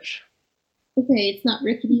the bridge? Okay, it's not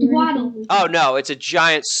rickety or Waddle. anything. Oh no, it's a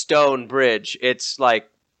giant stone bridge. It's like,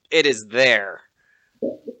 it is there.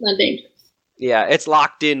 It's not dangerous. Yeah, it's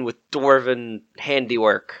locked in with dwarven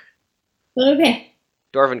handiwork. Okay.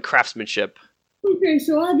 Dwarven craftsmanship. Okay,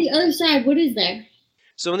 so on the other side, what is there?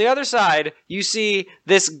 So on the other side, you see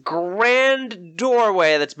this grand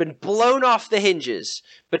doorway that's been blown off the hinges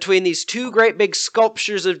between these two great big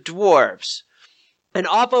sculptures of dwarves. And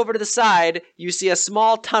off over to the side, you see a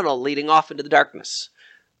small tunnel leading off into the darkness.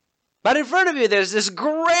 But in front of you, there's this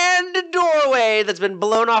grand doorway that's been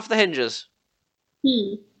blown off the hinges.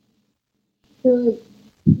 So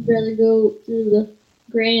I'd rather go through the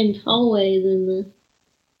grand hallway than the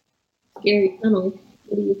scary tunnel.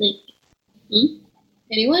 What do you think?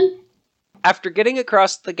 Anyone? After getting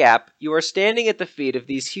across the gap, you are standing at the feet of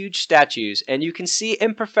these huge statues, and you can see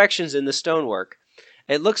imperfections in the stonework.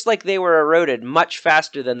 It looks like they were eroded much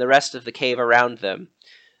faster than the rest of the cave around them.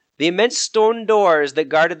 The immense stone doors that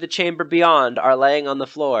guarded the chamber beyond are laying on the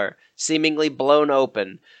floor, seemingly blown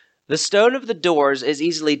open. The stone of the doors is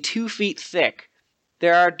easily 2 feet thick.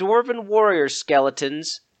 There are dwarven warrior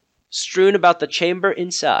skeletons strewn about the chamber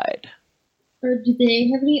inside. Or do they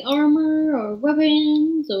have any armor or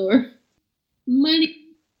weapons or money?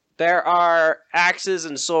 There are axes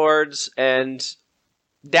and swords and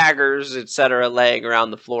daggers, etc., laying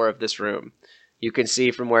around the floor of this room. You can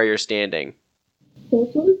see from where you're standing.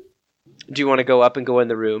 Sorcerer? Do you want to go up and go in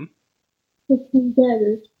the room?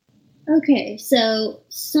 Okay, so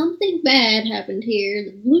something bad happened here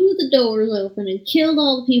that blew the doors open and killed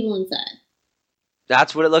all the people inside.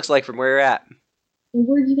 That's what it looks like from where you're at. And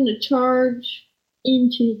we're just gonna charge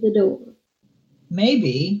into the door.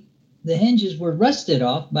 Maybe the hinges were rusted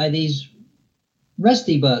off by these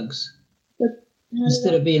rusty bugs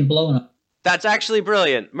instead of being blown up. That's actually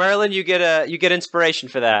brilliant. Merlin, you get inspiration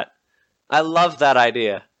for that. I love that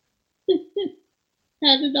idea.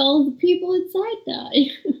 How did all the people inside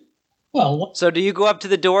die? Well, So do you go up to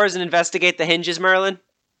the doors and investigate the hinges, Merlin?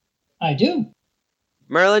 I do.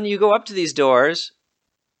 Merlin, you go up to these doors.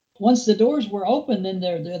 Once the doors were open, then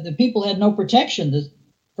the people had no protection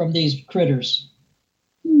from these critters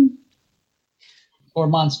or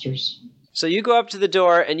monsters. So you go up to the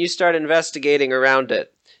door and you start investigating around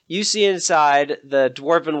it. You see inside the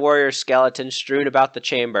dwarven warrior skeleton strewn about the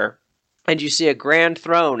chamber, and you see a grand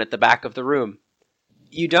throne at the back of the room.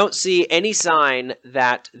 You don't see any sign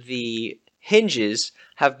that the hinges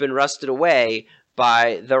have been rusted away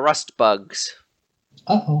by the rust bugs.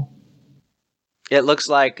 Uh-oh. It looks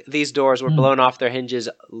like these doors were blown off their hinges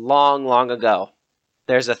long, long ago.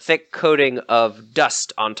 There's a thick coating of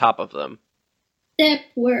dust on top of them. Step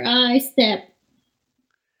where I step.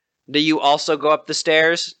 Do you also go up the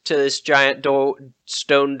stairs to this giant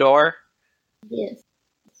stone door Yes.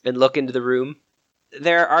 and look into the room?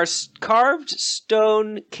 There are carved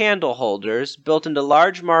stone candle holders built into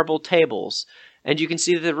large marble tables, and you can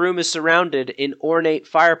see that the room is surrounded in ornate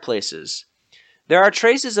fireplaces. There are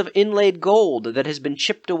traces of inlaid gold that has been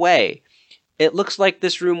chipped away. It looks like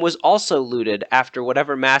this room was also looted after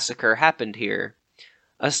whatever massacre happened here.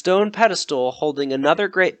 A stone pedestal holding another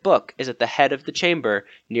great book is at the head of the chamber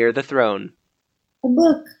near the throne. A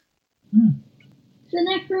book.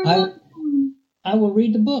 The Necronomicon. I will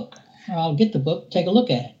read the book. Or I'll get the book, take a look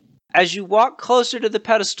at it. As you walk closer to the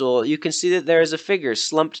pedestal, you can see that there is a figure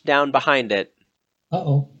slumped down behind it.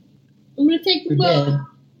 Uh-oh. I'm gonna take the They're book. dead.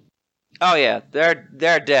 Oh yeah,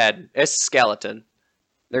 they're dead. It's a skeleton.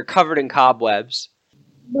 They're covered in cobwebs.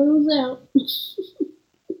 Bows out.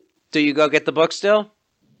 Do you go get the book still?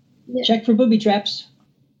 Yeah. Check for booby traps.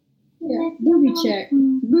 Yeah. Booby check.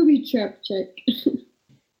 Booby trap check.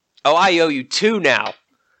 Oh, I owe you 2 now.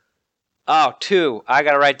 Oh, 2. I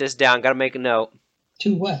gotta write this down. Gotta make a note.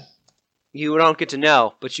 To what? You don't get to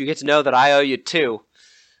know, but you get to know that I owe you 2.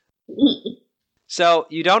 So,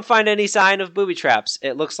 you don't find any sign of booby traps.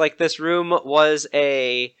 It looks like this room was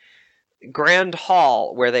a grand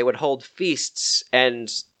hall where they would hold feasts and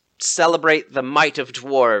celebrate the might of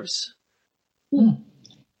dwarves. Well,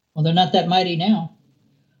 they're not that mighty now.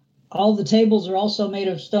 All the tables are also made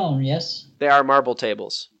of stone, yes? They are marble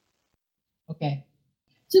tables. Okay.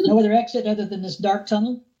 To the No other exit other than this dark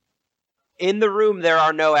tunnel? In the room, there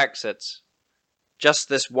are no exits. Just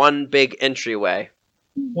this one big entryway.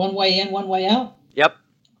 One way in, one way out? Yep.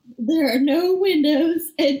 There are no windows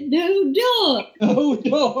and no door. No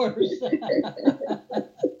doors.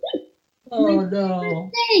 Oh, no.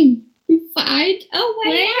 Thing. You find a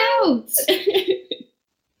way out.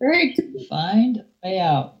 Right. Find a way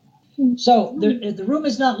out. So, the room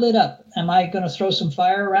is not lit up. Am I going to throw some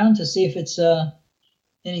fire around to see if it's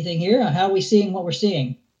anything here? How are we seeing what we're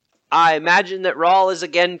seeing? I imagine that Rawl is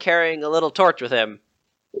again carrying a little torch with him.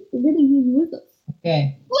 We're getting him with us.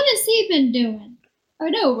 Okay. What has he been doing? I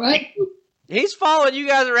know, right? He's following you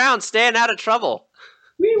guys around, staying out of trouble.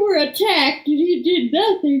 We were attacked and he did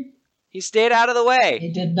nothing. He stayed out of the way.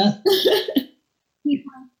 He did nothing.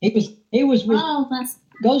 He was with Rawl must.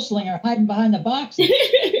 Ghostlinger hiding behind the boxes.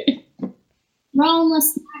 Rawl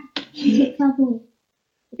must not be in trouble.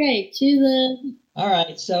 Okay, to the. All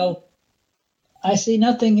right, so I see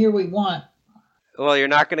nothing here we want. Well, you're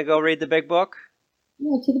not going to go read the big book?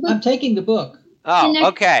 No, to the book. I'm taking the book. Oh,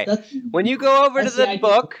 okay. That's, When you go over to That's the the idea.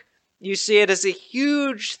 book, you see it as a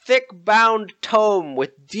huge, thick-bound tome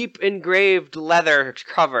with deep engraved leather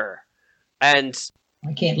cover. And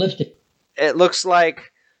I can't lift it. it looks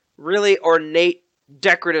like really ornate,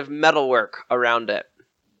 decorative metalwork around it.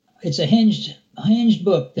 It's a hinged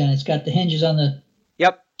book. Then it's got the hinges on the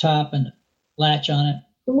Yep. top and the latch on it,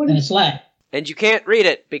 So what and is it's latched. And you can't read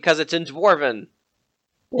it because it's in Dwarven.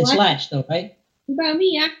 It's latched though, right? What about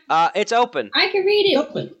me? It's open. I can read it.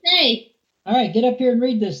 Open. Say. All right, get up here and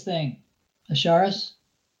read this thing, Asharis.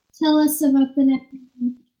 Tell us about the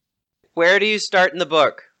Necronomicon. Where do you start in the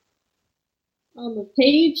book? On the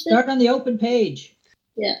page. Start on the open page.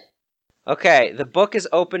 Yeah. Okay, the book is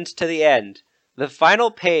opened to the end. The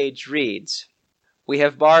final page reads, "We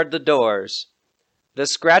have barred the doors. The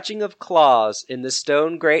scratching of claws in the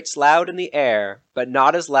stone grates loud in the air, but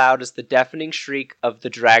not as loud as the deafening shriek of the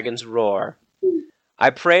dragon's roar. I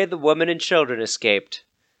pray the women and children escaped.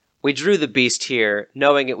 We drew the beast here,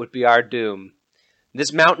 knowing it would be our doom.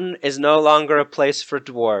 This mountain is no longer a place for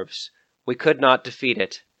dwarves. We could not defeat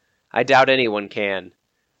it. I doubt anyone can.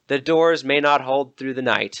 The doors may not hold through the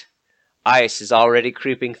night. Ice is already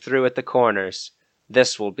creeping through at the corners.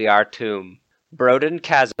 This will be our tomb. Broden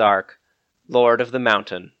Kazark, Lord of the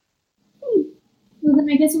Mountain. Well, then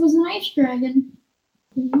I guess it was an ice dragon.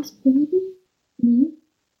 Ice baby? No,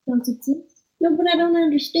 those exist. No, but I don't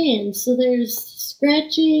understand. So there's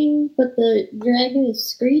scratching, but the dragon is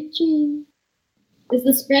screeching. Is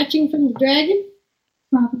the scratching from the dragon?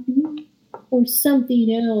 Probably. Or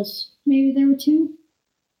something else? Maybe there were two.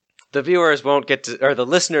 The viewers won't get to, or the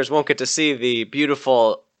listeners won't get to see the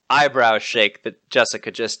beautiful eyebrow shake that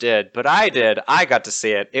Jessica just did, but I did. I got to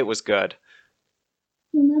see it. It was good.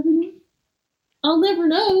 You'll never know. I'll never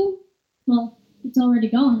know. Well, it's already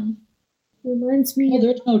gone. Reminds me Well, of...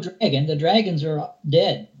 there's no dragon. The dragons are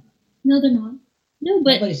dead. No, they're not. No,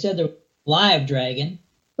 but Nobody said there was a live dragon.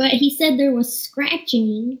 he said there was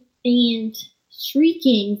scratching and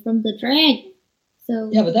shrieking from the dragon. So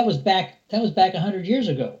Yeah, but that was back 100 years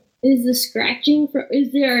ago. is the scratching from...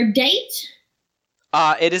 Is there a date?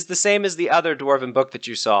 It is the same as the other dwarven book that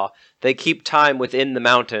you saw. They keep time within the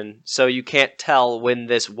mountain, so you can't tell when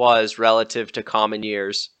this was relative to common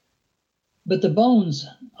years. But the bones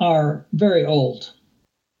are very old.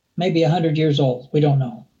 Maybe 100 years old. We don't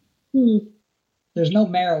know. There's no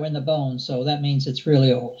marrow in the bones, so that means it's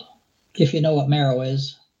really old. If you know what marrow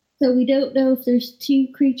is. So we don't know if there's two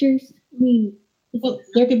creatures? I mean... Well,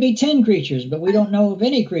 there could be 10 creatures, but we don't know of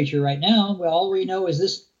any creature right now. Well, all we know is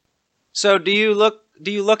this. So do you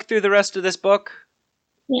look through the rest of this book?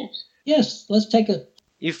 Yes. Yes, let's take a...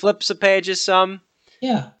 You flip some pages some?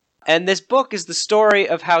 Yeah. And this book is the story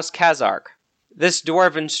of House Kazark, this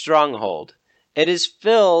dwarven stronghold. It is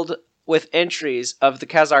filled with entries of the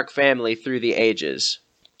Kazark family through the ages.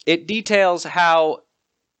 It details how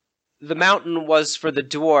the mountain was for the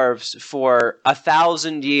dwarves for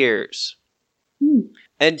 1,000 years.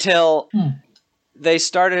 Until they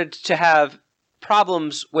started to have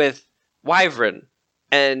problems with wyvern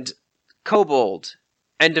and kobold,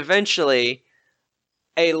 and eventually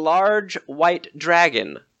a large white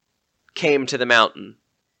dragon came to the mountain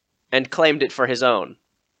and claimed it for his own.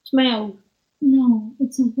 Smell. No,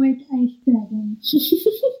 it's a white ice dragon.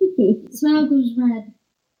 Smell goes red.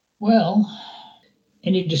 Well,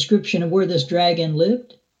 any description of where this dragon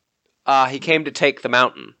lived? He came to take the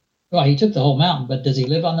mountain. Well, he took the whole mountain, but does he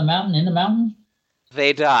live on the mountain, in the mountain?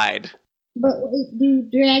 They died. But do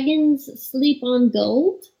dragons sleep on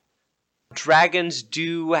gold? Dragons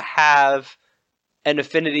do have an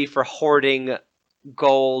affinity for hoarding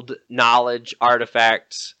gold, knowledge,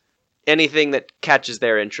 artifacts, anything that catches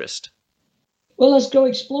their interest. Well, let's go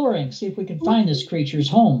exploring, see if we can find this creature's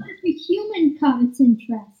home. What if a human caught its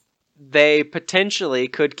interest? They potentially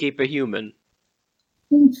could keep a human.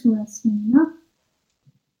 Interesting enough.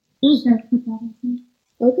 Should I put that in?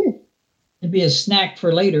 Okay. It'd be a snack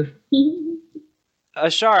for later.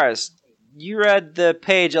 Asharis, you read the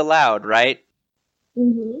page aloud, right?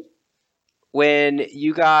 Mm-hmm. When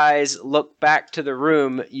you guys look back to the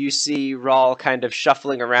room, you see Rawl kind of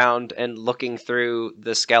shuffling around and looking through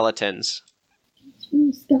the skeletons.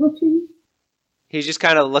 Skeleton? He's just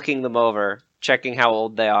kind of looking them over, checking how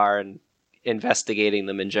old they are and investigating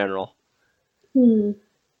them in general. Seems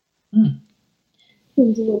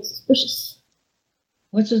a little suspicious.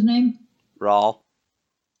 What's his name? Rawl.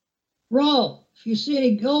 Rawl, if you see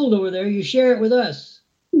any gold over there, you share it with us.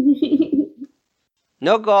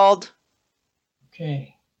 No gold.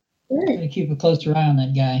 Okay. Good. Gotta keep a closer eye on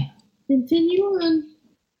that guy. Continue on.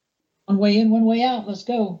 One way in, one way out. Let's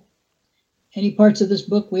go. Any parts of this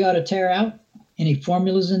book we ought to tear out? Any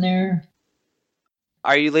formulas in there?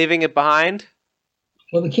 Are you leaving it behind?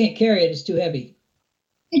 Well, we can't carry it. It's too heavy.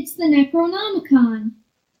 It's the Necronomicon.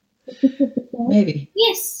 Maybe.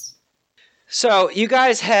 Yes. So you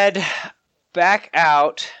guys head back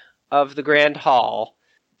out of the Grand Hall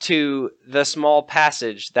to the small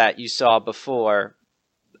passage that you saw before.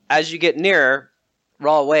 As you get nearer,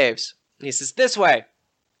 Rawl waves. He says, "This way.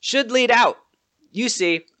 Should lead out. You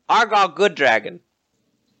see, Argal Good Dragon."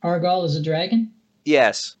 Argal is a dragon?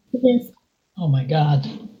 Yes. Yes. Oh my god.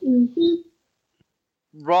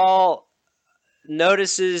 Mm-hmm. Rawl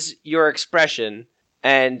notices your expression,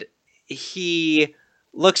 and he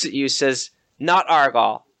looks at you, says, "Not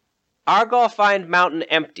Argal. Argal find mountain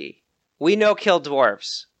empty. We no kill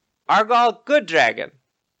dwarfs. Argal good dragon.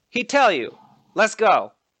 He tell you. Let's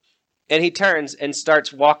go." And he turns and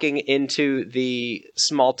starts walking into the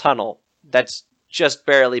small tunnel that's just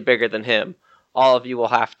barely bigger than him. All of you will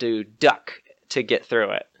have to duck to get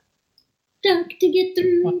through it. Duck to get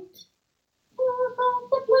through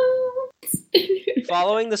it.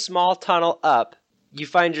 Following the small tunnel up, you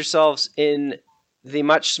find yourselves in the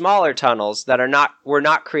much smaller tunnels that were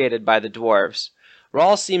not created by the dwarves.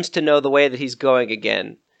 Rawl seems to know the way that he's going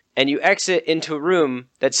again, and you exit into a room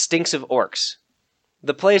that stinks of orcs.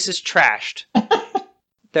 The place is trashed.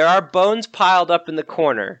 There are bones piled up in the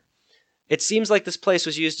corner. It seems like this place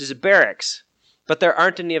was used as a barracks, but there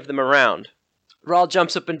aren't any of them around. Rawl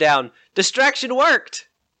jumps up and down. Distraction worked!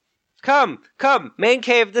 Come, main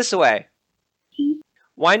cave this way.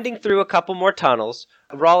 Winding through a couple more tunnels,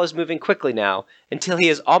 Rawl is moving quickly now, until he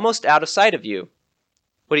is almost out of sight of you.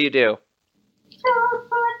 What do you do?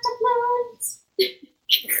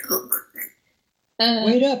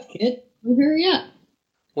 Wait up, kid. Hurry up.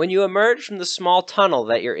 When you emerge from the small tunnel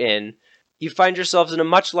that you're in, you find yourselves in a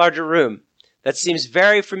much larger room that seems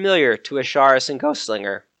very familiar to Asharis and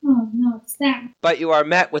Ghostslinger. Oh no, it's that. But you are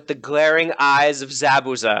met with the glaring eyes of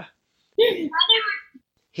Zabuza.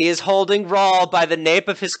 He is holding Rawl by the nape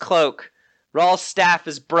of his cloak. Rawl's staff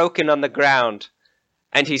is broken on the ground.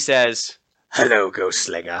 And he says, "Hello,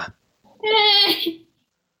 Ghostslinger." I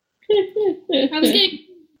was getting,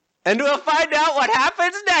 And we'll find out what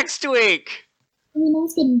happens next week! I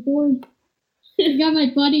was getting bored. I got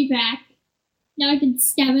my buddy back. Now I can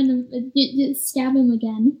stab him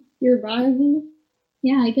again. Your rival?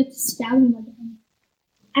 Yeah, I get to stab him again.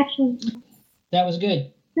 Actually, That was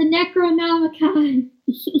good. the Necronomicon.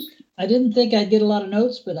 I didn't think I'd get a lot of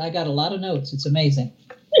notes, but I got a lot of notes. It's amazing.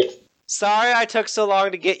 Sorry I took so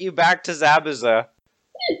long to get you back to Zabuza.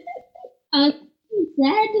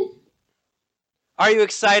 Dead? Are you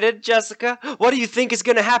excited, Jessica? What do you think is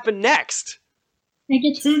going to happen next? I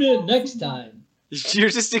get to Tune in next time. You're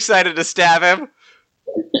just excited to stab him?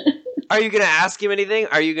 Are you going to ask him anything?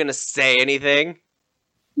 Are you going to say anything?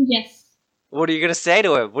 Yes. What are you going to say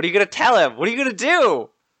to him? What are you going to tell him? What are you going to do?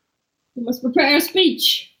 You must prepare a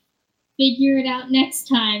speech. Figure it out next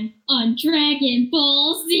time on Dragon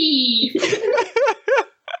Ball Z.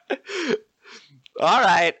 All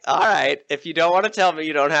right. If you don't want to tell me,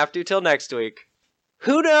 you don't have to till next week.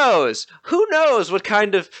 Who knows? Who knows what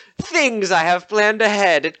kind of things I have planned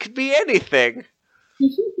ahead? It could be anything.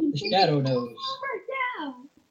 The shadow knows.